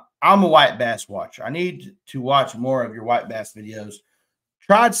 I'm a white bass watcher. I need to watch more of your white bass videos.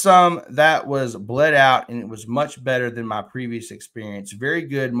 Tried some that was bled out, and it was much better than my previous experience. Very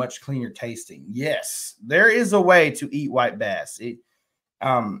good, much cleaner tasting. Yes, there is a way to eat white bass.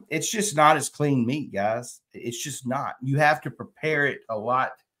 It's just not as clean meat, guys. It's just not. You have to prepare it a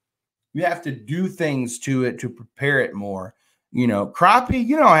lot. You have to do things to it to prepare it more. You know, crappie,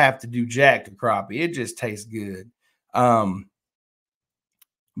 you don't have to do jack to crappie. It just tastes good.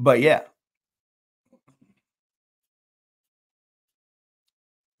 But yeah.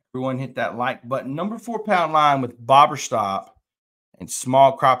 Everyone hit that like button. Number 4-pound line with bobber stop and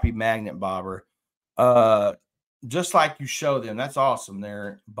small crappie magnet bobber. Just like you show them. That's awesome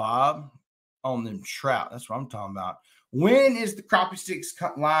there, Bob, on them trout. That's what I'm talking about. When is the crappie sticks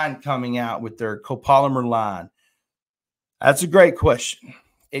line coming out with their copolymer line? That's a great question.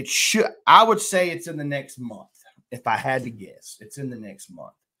 It should. I would say it's in the next month. If I had to guess, it's in the next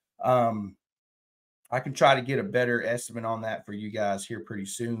month. I can try to get a better estimate on that for you guys here pretty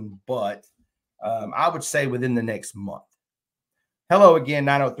soon, but I would say within the next month. Hello again,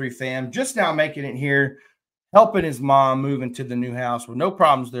 903 fam. Just now making it here, helping his mom move into the new house with no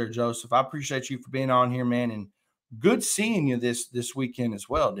problems there, Joseph. I appreciate you for being on here, man, and good seeing you this weekend as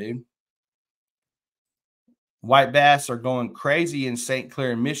well, dude. White bass are going crazy in St.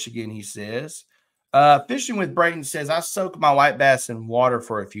 Clair, Michigan, he says. Fishing with Brayton says, I soak my white bass in water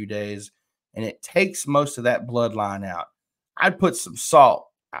for a few days, and it takes most of that bloodline out. I'd put some salt.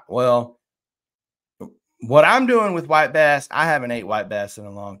 Well, what I'm doing with white bass, I haven't ate white bass in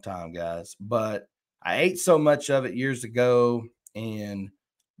a long time, guys, but I ate so much of it years ago and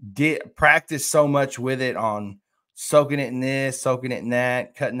did practice so much with it on soaking it in this, soaking it in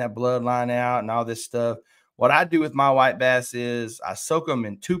that, cutting that bloodline out and all this stuff. What I do with my white bass is I soak them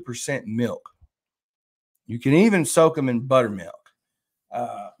in 2% milk. You can even soak them in buttermilk.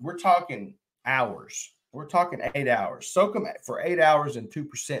 We're talking hours. We're talking 8 hours. Soak them for 8 hours in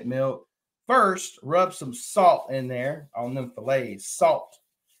 2% milk. First, rub some salt in there on them fillets, salt.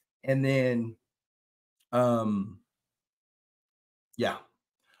 And then,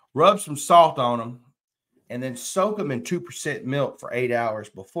 rub some salt on them and then soak them in 2% milk for 8 hours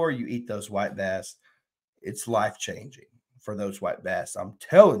before you eat those white bass. It's life-changing for those white bass. I'm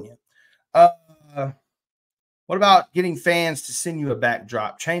telling you. What about getting fans to send you a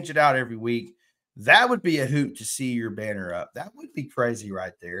backdrop? Change it out every week. That would be a hoot to see your banner up. That would be crazy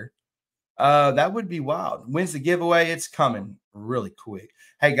right there. That would be wild. When's the giveaway? It's coming really quick.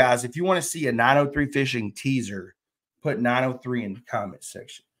 Hey, guys, if you want to see a 903 fishing teaser, put 903 in the comment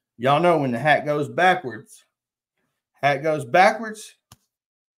section. Y'all know when the hat goes backwards, it's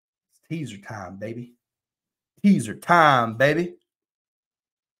teaser time, baby. Teaser time, baby.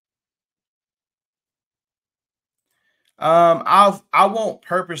 I won't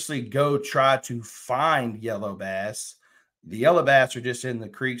purposely go try to find yellow bass. The yellow bass are just in the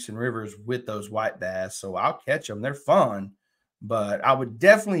creeks and rivers with those white bass, so I'll catch them. They're fun, but I would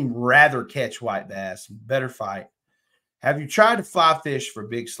definitely rather catch white bass. Better fight. Have you tried to fly fish for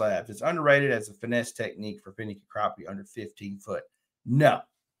big slabs? It's underrated as a finesse technique for finicky crappie under 15 foot. No.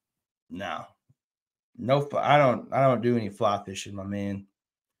 I don't do any fly fishing, my man.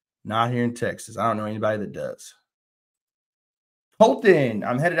 Not here in Texas. I don't know anybody that does. Colton,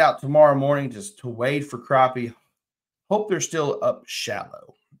 I'm headed out tomorrow morning just to wade for crappie. Hope they're still up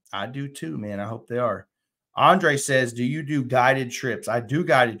shallow. I do too, man. I hope they are. Andre says, do you do guided trips? I do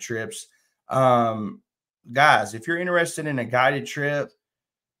guided trips. Guys, if you're interested in a guided trip,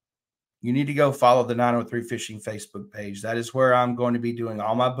 you need to go follow the 903 Fishing Facebook page. That is where I'm going to be doing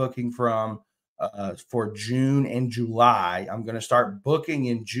all my booking from for June and July. I'm going to start booking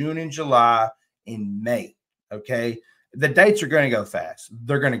in June and July in May. Okay. The dates are going to go fast.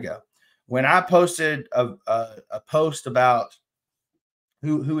 They're going to go. When I posted a post about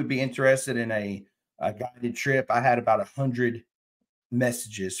who would be interested in a guided trip, I had about 100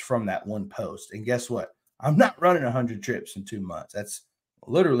 messages from that one post. And guess what? I'm not running 100 trips in 2 months. That's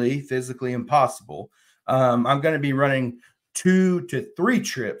literally physically impossible. I'm going to be running 2 to 3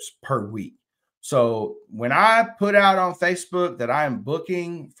 trips per week. So when I put out on Facebook that I am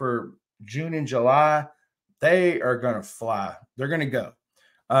booking for June and July, they are going to fly. They're going to go.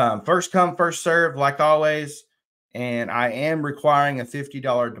 First come, first serve, like always. and I am requiring a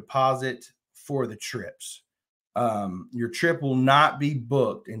 $50 deposit for the trips. Your trip will not be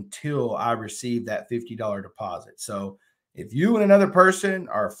booked until I receive that $50 deposit. So if you and another person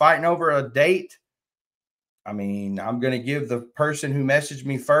are fighting over a date, I mean, I'm going to give the person who messaged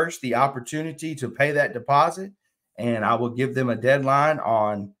me first the opportunity to pay that deposit, and I will give them a deadline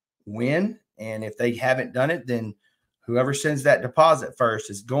on when. And if they haven't done it, then whoever sends that deposit first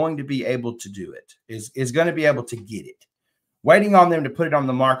is going to be able to do it, is going to be able to get it. Waiting on them to put it on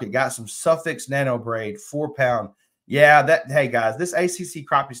the market. Got some Suffix Nano Braid, 4-pound. Yeah, hey guys, this ACC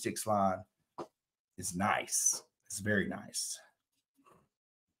Crappie Sticks line is nice. It's very nice.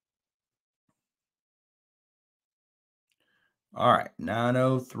 All right,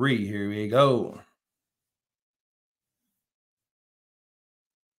 903. Here we go.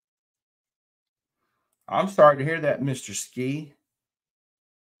 I'm sorry to hear that, Mr. Ski.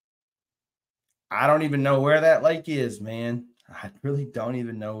 I don't even know where that lake is, man. I really don't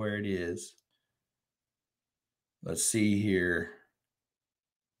even know where it is. Let's see here.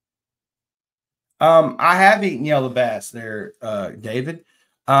 I have eaten yellow bass there, David.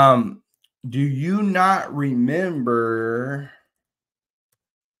 Do you not remember?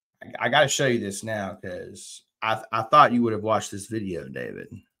 I got to show you this now because I thought you would have watched this video, David.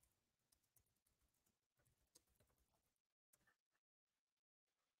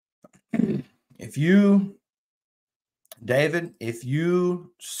 If you, David, if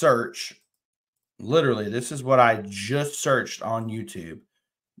you search, literally, this is what I just searched on YouTube.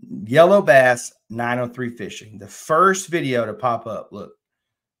 Yellow bass 903 fishing. The first video to pop up. Look,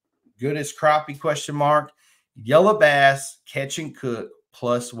 good as crappie question mark. Yellow bass catch and cook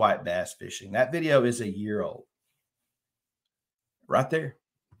plus white bass fishing. That video is a year old. Right there.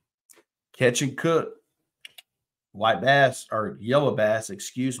 Catch and cook white bass or yellow bass,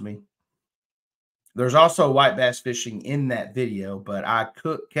 excuse me. There's also white bass fishing in that video, but I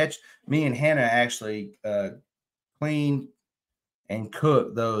catch. Me and Hannah actually clean and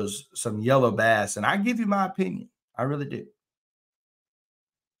cook some yellow bass, and I give you my opinion. I really do.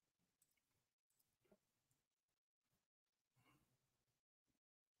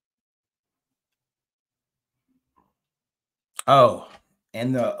 Oh,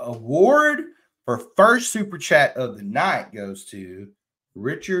 and the award for first super chat of the night goes to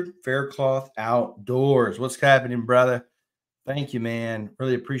Richard Faircloth Outdoors. What's happening, brother? Thank you, man.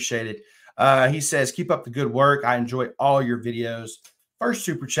 Really appreciate it. He says, keep up the good work. I enjoy all your videos. First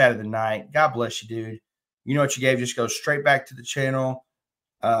super chat of the night. God bless you, dude. You know what you gave. Just go straight back to the channel.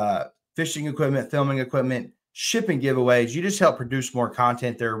 Fishing equipment, filming equipment, shipping giveaways. You just help produce more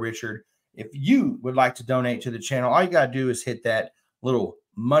content there, Richard. If you would like to donate to the channel, all you got to do is hit that little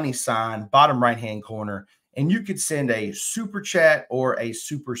money sign, bottom right-hand corner, and you could send a super chat or a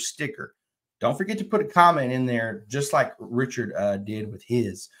super sticker. Don't forget to put a comment in there, just like Richard did with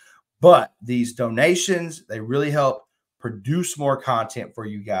his. But these donations, they really help produce more content for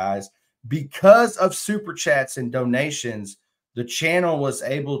you guys. Because of super chats and donations, the channel was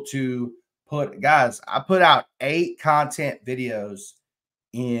able to guys, I put out 8 content videos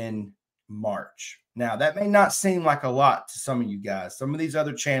in March. Now, that may not seem like a lot to some of you guys. Some of these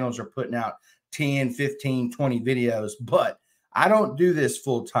other channels are putting out 10, 15, 20 videos, but I don't do this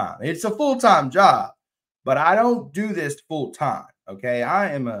full time. It's a full-time job, but I don't do this full time. Okay.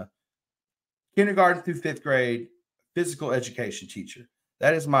 I am a kindergarten through 5th grade physical education teacher.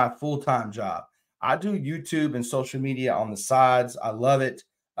 That is my full-time job. I do YouTube and social media on the sides. I love it.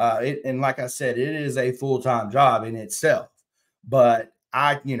 And like I said, it is a full-time job in itself, but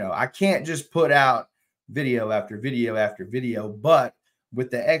I can't just put out video after video after video, but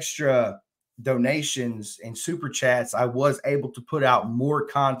with the extra donations and super chats, I was able to put out more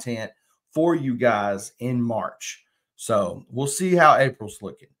content for you guys in March. So we'll see how April's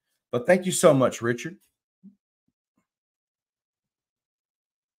looking. But thank you so much, Richard.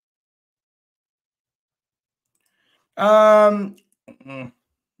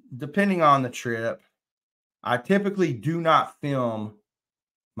 Depending on the trip, I typically do not film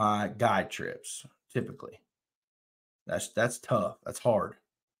my guide trips. Typically, that's tough. That's hard.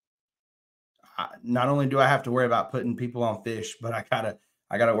 Not only do I have to worry about putting people on fish, but I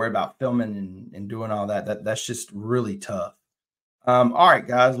gotta worry about filming and doing all that. That's just really tough. All right,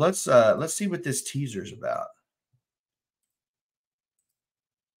 guys, let's see what this teaser is about.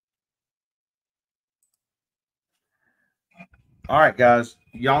 All right, guys,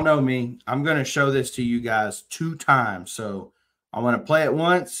 y'all know me. I'm going to show this to you guys 2 times. So I'm going to play it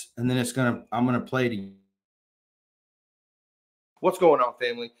once, and then I'm going to play it again. What's going on,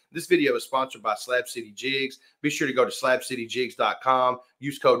 family? This video is sponsored by Slab City Jigs. Be sure to go to slabcityjigs.com.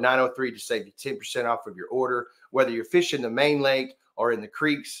 Use code 903 to save you 10% off of your order. Whether you're fishing the main lake or in the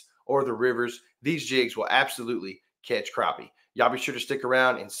creeks or the rivers, these jigs will absolutely catch crappie. Y'all be sure to stick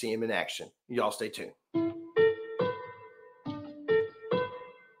around and see them in action. Y'all stay tuned.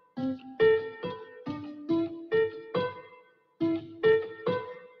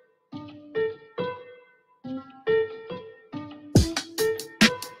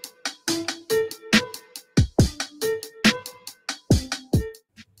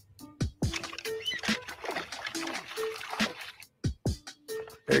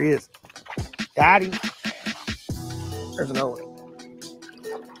 There he is. Got him. There's another one.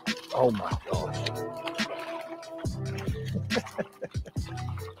 Oh my gosh.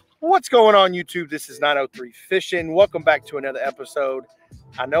 What's going on, YouTube? This is 903 Fishing. Welcome back to another episode.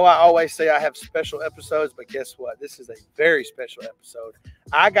 I know I always say I have special episodes, but guess what? This is a very special episode.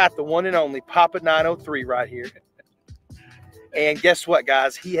 I got the one and only Papa 903 right here. And guess what,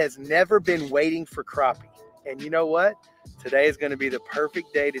 guys? He has never been waiting for crappie. And you know what? Today is going to be the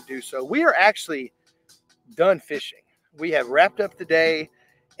perfect day to do so. We are actually done fishing. We have wrapped up the day.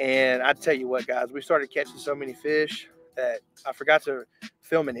 And I tell you what, guys, we started catching so many fish that I forgot to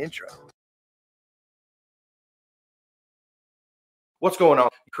film an intro. What's going on?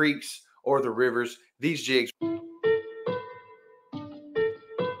 Creeks or the rivers, these jigs.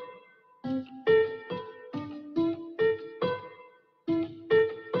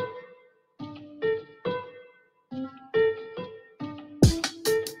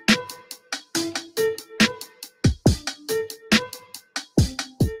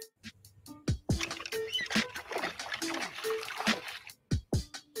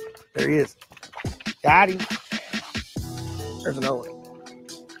 There he is. Got him. There's another one.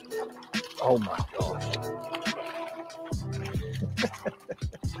 Oh my gosh.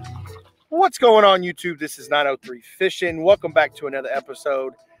 What's going on, YouTube? This is 903 Fishing. Welcome back to another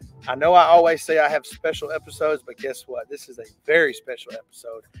episode. I know I always say I have special episodes, but guess what? This is a very special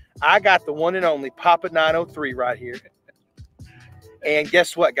episode. I got the one and only Papa 903 right here. And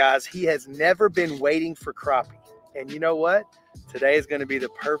guess what, guys? He has never been waiting for crappie. And you know what? Today is going to be the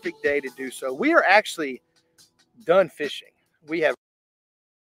perfect day to do so. We are actually done fishing. We have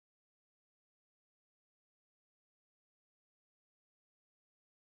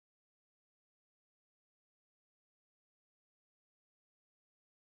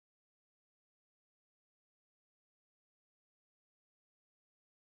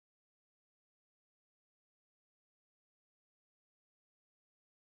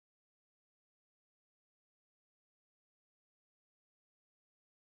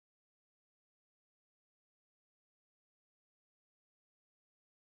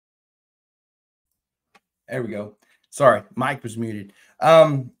There we go. Sorry, mic was muted.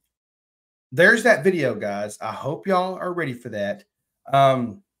 There's that video, guys. I hope y'all are ready for that.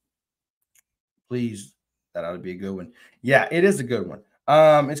 Please, that ought to be a good one. Yeah, it is a good one.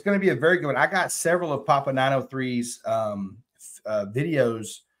 It's going to be a very good one. I got several of Papa 903's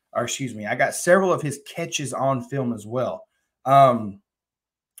videos, or excuse me, I got several of his catches on film as well. But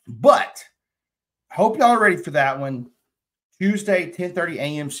hope y'all are ready for that one. Tuesday, 10:30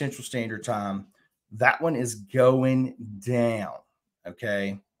 a.m. Central Standard Time. That one is going down.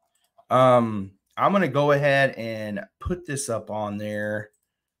 Okay. I'm going to go ahead and put this up on there.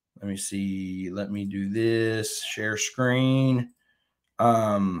 Let me see. Let me do this. Share screen.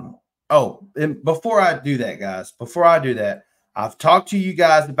 Oh, and before I do that, guys, I've talked to you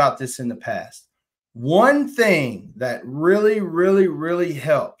guys about this in the past. One thing that really, really, really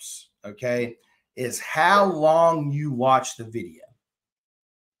helps, okay, is how long you watch the video.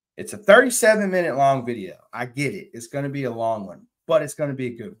 It's a 37-minute long video. I get it. It's going to be a long one, but it's going to be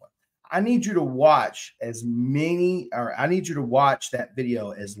a good one. I need you to watch that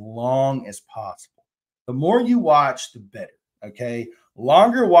video as long as possible. The more you watch, the better, okay?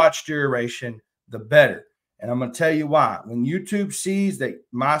 Longer watch duration, the better. And I'm going to tell you why. When YouTube sees that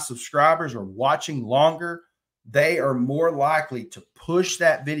my subscribers are watching longer, they are more likely to push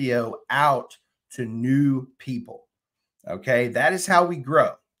that video out to new people, okay? That is how we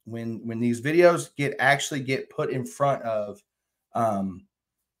grow. When these videos actually get put in front of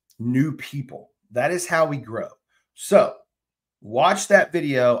new people, that is how we grow. So watch that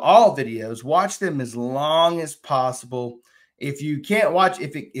video, all videos, watch them as long as possible. If you can't watch,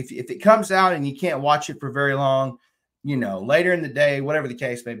 if it comes out and you can't watch it for very long, you know, later in the day, whatever the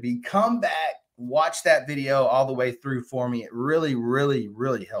case may be, come back, watch that video all the way through for me. It really, really,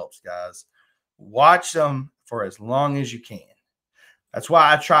 really helps, guys. Watch them for as long as you can. That's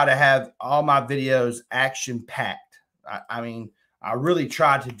why I try to have all my videos action-packed. I mean, I really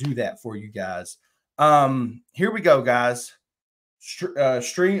tried to do that for you guys. Here we go, guys.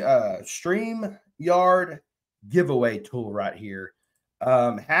 StreamYard giveaway tool right here.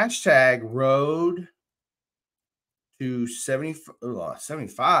 Hashtag road to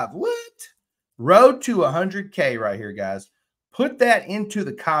 75. What? Road to 100K right here, guys. Put that into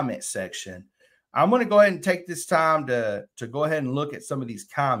the comment section. I'm going to go ahead and take this time to go ahead and look at some of these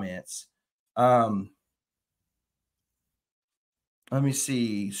comments. Let me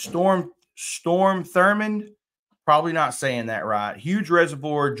see. Storm Thurmond. Probably not saying that right. Huge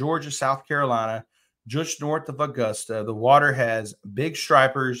reservoir, Georgia, South Carolina, just north of Augusta. The water has big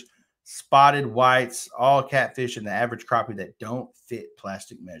stripers, spotted whites, all catfish, and the average crappie that don't fit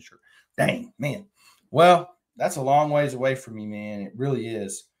plastic measure. Dang, man. Well, that's a long ways away from me, man. It really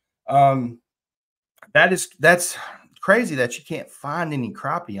is. That's crazy that you can't find any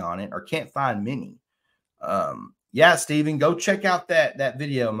crappie on it or can't find many. Yeah, Steven, go check out that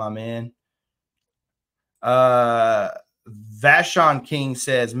video, my man. Vashon King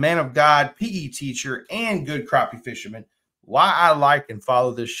says, man of God, PE teacher, and good crappie fisherman. Why I like and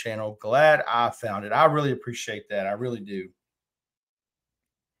follow this channel. Glad I found it. I really appreciate that. I really do.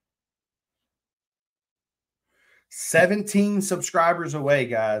 17 subscribers away,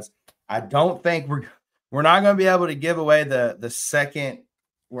 guys. I don't think we're not going to be able to give away the second.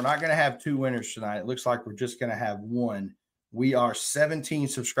 We're not going to have 2 winners tonight. It looks like we're just going to have 1. We are 17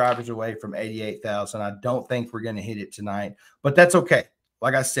 subscribers away from 88,000. I don't think we're going to hit it tonight, but that's okay.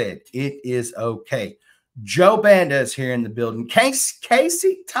 Like I said, it is okay. Joe Banda is here in the building.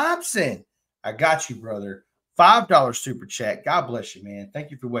 Casey Thompson, I got you, brother. $5 super chat. God bless you, man. Thank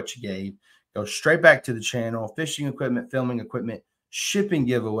you for what you gave. Go straight back to the channel. Fishing equipment, filming equipment, shipping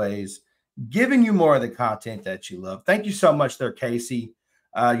giveaways, giving you more of the content that you love. Thank you so much there, Casey.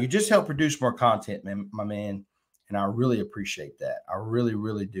 You just help produce more content, man, my man. And I really appreciate that. I really,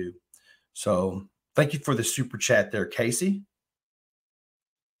 really do. So thank you for the super chat there, Casey.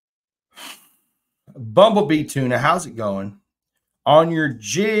 Bumblebee Tuna, how's it going? On your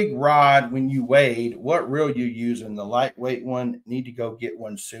jig rod when you wade, what reel you using? The lightweight one? Need to go get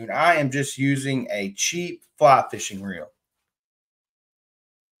one soon. I am just using a cheap fly fishing reel.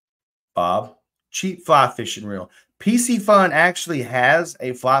 Bob, cheap fly fishing reel. PC Fun actually has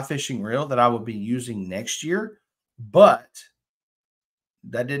a fly fishing reel that I will be using next year. But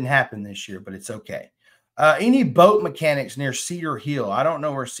that didn't happen this year, but it's okay. Any boat mechanics near Cedar Hill? I don't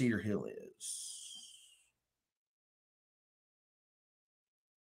know where Cedar Hill is.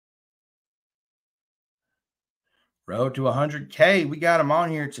 Road to 100K. We got them on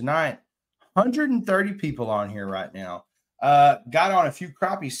here tonight. 130 people on here right now. Got on a few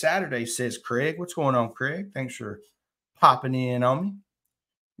crappie Saturday, says Craig. What's going on, Craig? Thanks for popping in on me.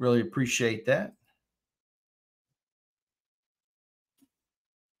 Really appreciate that.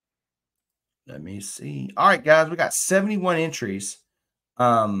 Let me see. All right, guys, we got 71 entries.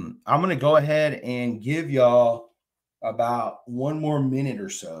 I'm going to go ahead and give y'all about 1 more minute or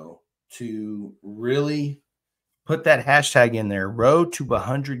so to really put that hashtag in there. Road to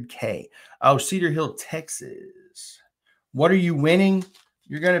 100K. Oh, Cedar Hill, Texas. What are you winning?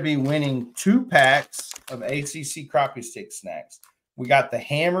 You're going to be winning 2 packs of ACC crappie stick snacks. We got the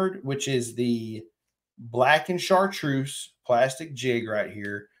hammered, which is the black and chartreuse plastic jig right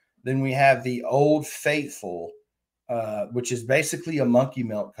here. Then we have the Old Faithful, which is basically a monkey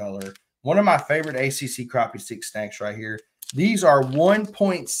milk color. One of my favorite ACC crappie stick snacks right here. These are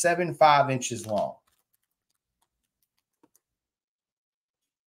 1.75 inches long.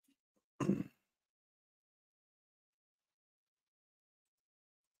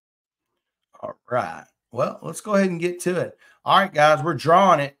 All right. Well, let's go ahead and get to it. All right, guys, we're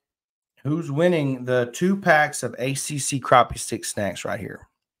drawing it. Who's winning the 2 packs of ACC crappie stick snacks right here?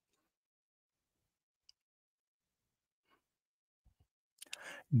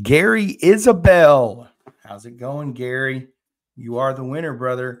 Gary Isabel. How's it going, Gary? You are the winner,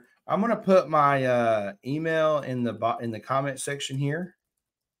 brother. I'm going to put my email in the comment section here.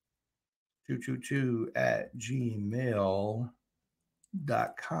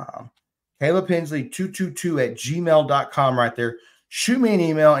 222@gmail.com. Caleb Hensley 222@gmail.com right there. Shoot me an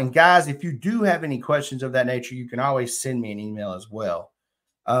email. And guys, if you do have any questions of that nature, you can always send me an email as well.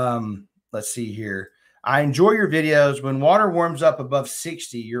 Let's see here. I enjoy your videos. When water warms up above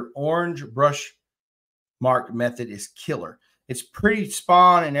 60, your orange brush mark method is killer. It's pretty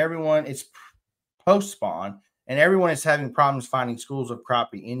spawn and everyone, it's post spawn and everyone is having problems finding schools of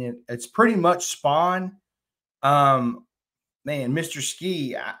crappie in it. It's pretty much spawn. Man, Mr.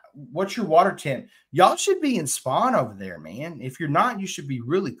 Ski, what's your water temp? Y'all should be in spawn over there, man. If you're not, you should be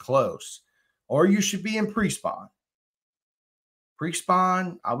really close or you should be in pre-spawn.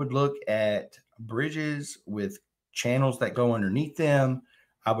 pre-spawn, I would look at bridges with channels that go underneath them.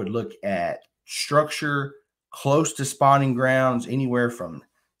 I would look at structure close to spawning grounds, anywhere from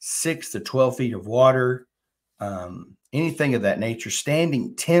 6 to 12 feet of water, anything of that nature.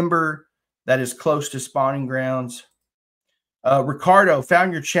 Standing timber that is close to spawning grounds. Ricardo,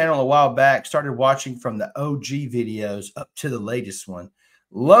 found your channel a while back, started watching from the OG videos up to the latest one.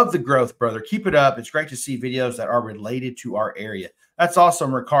 Love the growth, brother. Keep it up. It's great to see videos that are related to our area. That's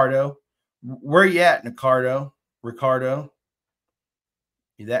awesome, Ricardo. Where you at, Ricardo? Ricardo,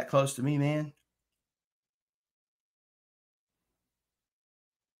 you that close to me, man?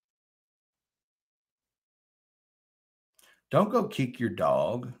 Don't go kick your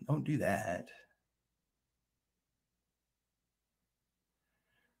dog. Don't do that.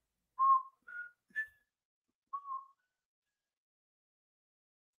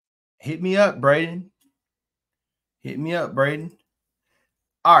 Hit me up, Braden. Hit me up, Braden.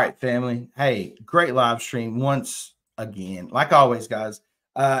 All right, family. Hey, great live stream once again. Like always, guys,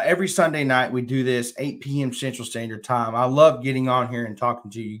 every Sunday night we do this, 8 p.m. Central Standard Time. I love getting on here and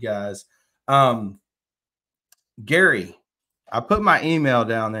talking to you guys. Gary, I put my email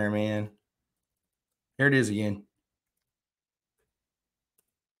down there, man. Here it is again.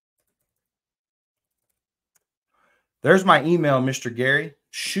 There's my email, Mr. Gary.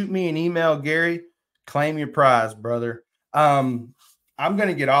 Shoot me an email, Gary. Claim your prize, brother. I'm going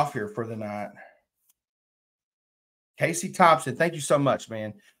to get off here for the night. Casey Thompson, thank you so much,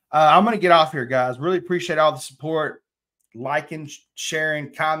 man. I'm going to get off here, guys. Really appreciate all the support, liking,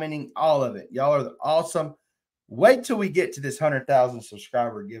 sharing, commenting, all of it. Y'all are awesome. Wait till we get to this 100,000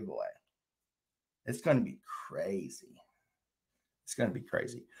 subscriber giveaway. It's going to be crazy. It's going to be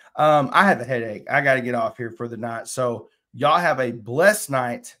crazy. I have a headache. I got to get off here for the night. So y'all have a blessed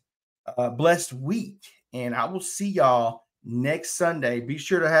night, blessed week, and I will see y'all next Sunday. Be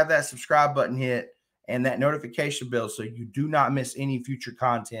sure to have that subscribe button hit and that notification bell so you do not miss any future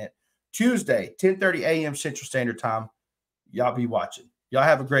content. Tuesday, 10:30 a.m. Central Standard Time. Y'all be watching. Y'all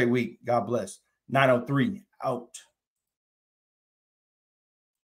have a great week. God bless. 903 out.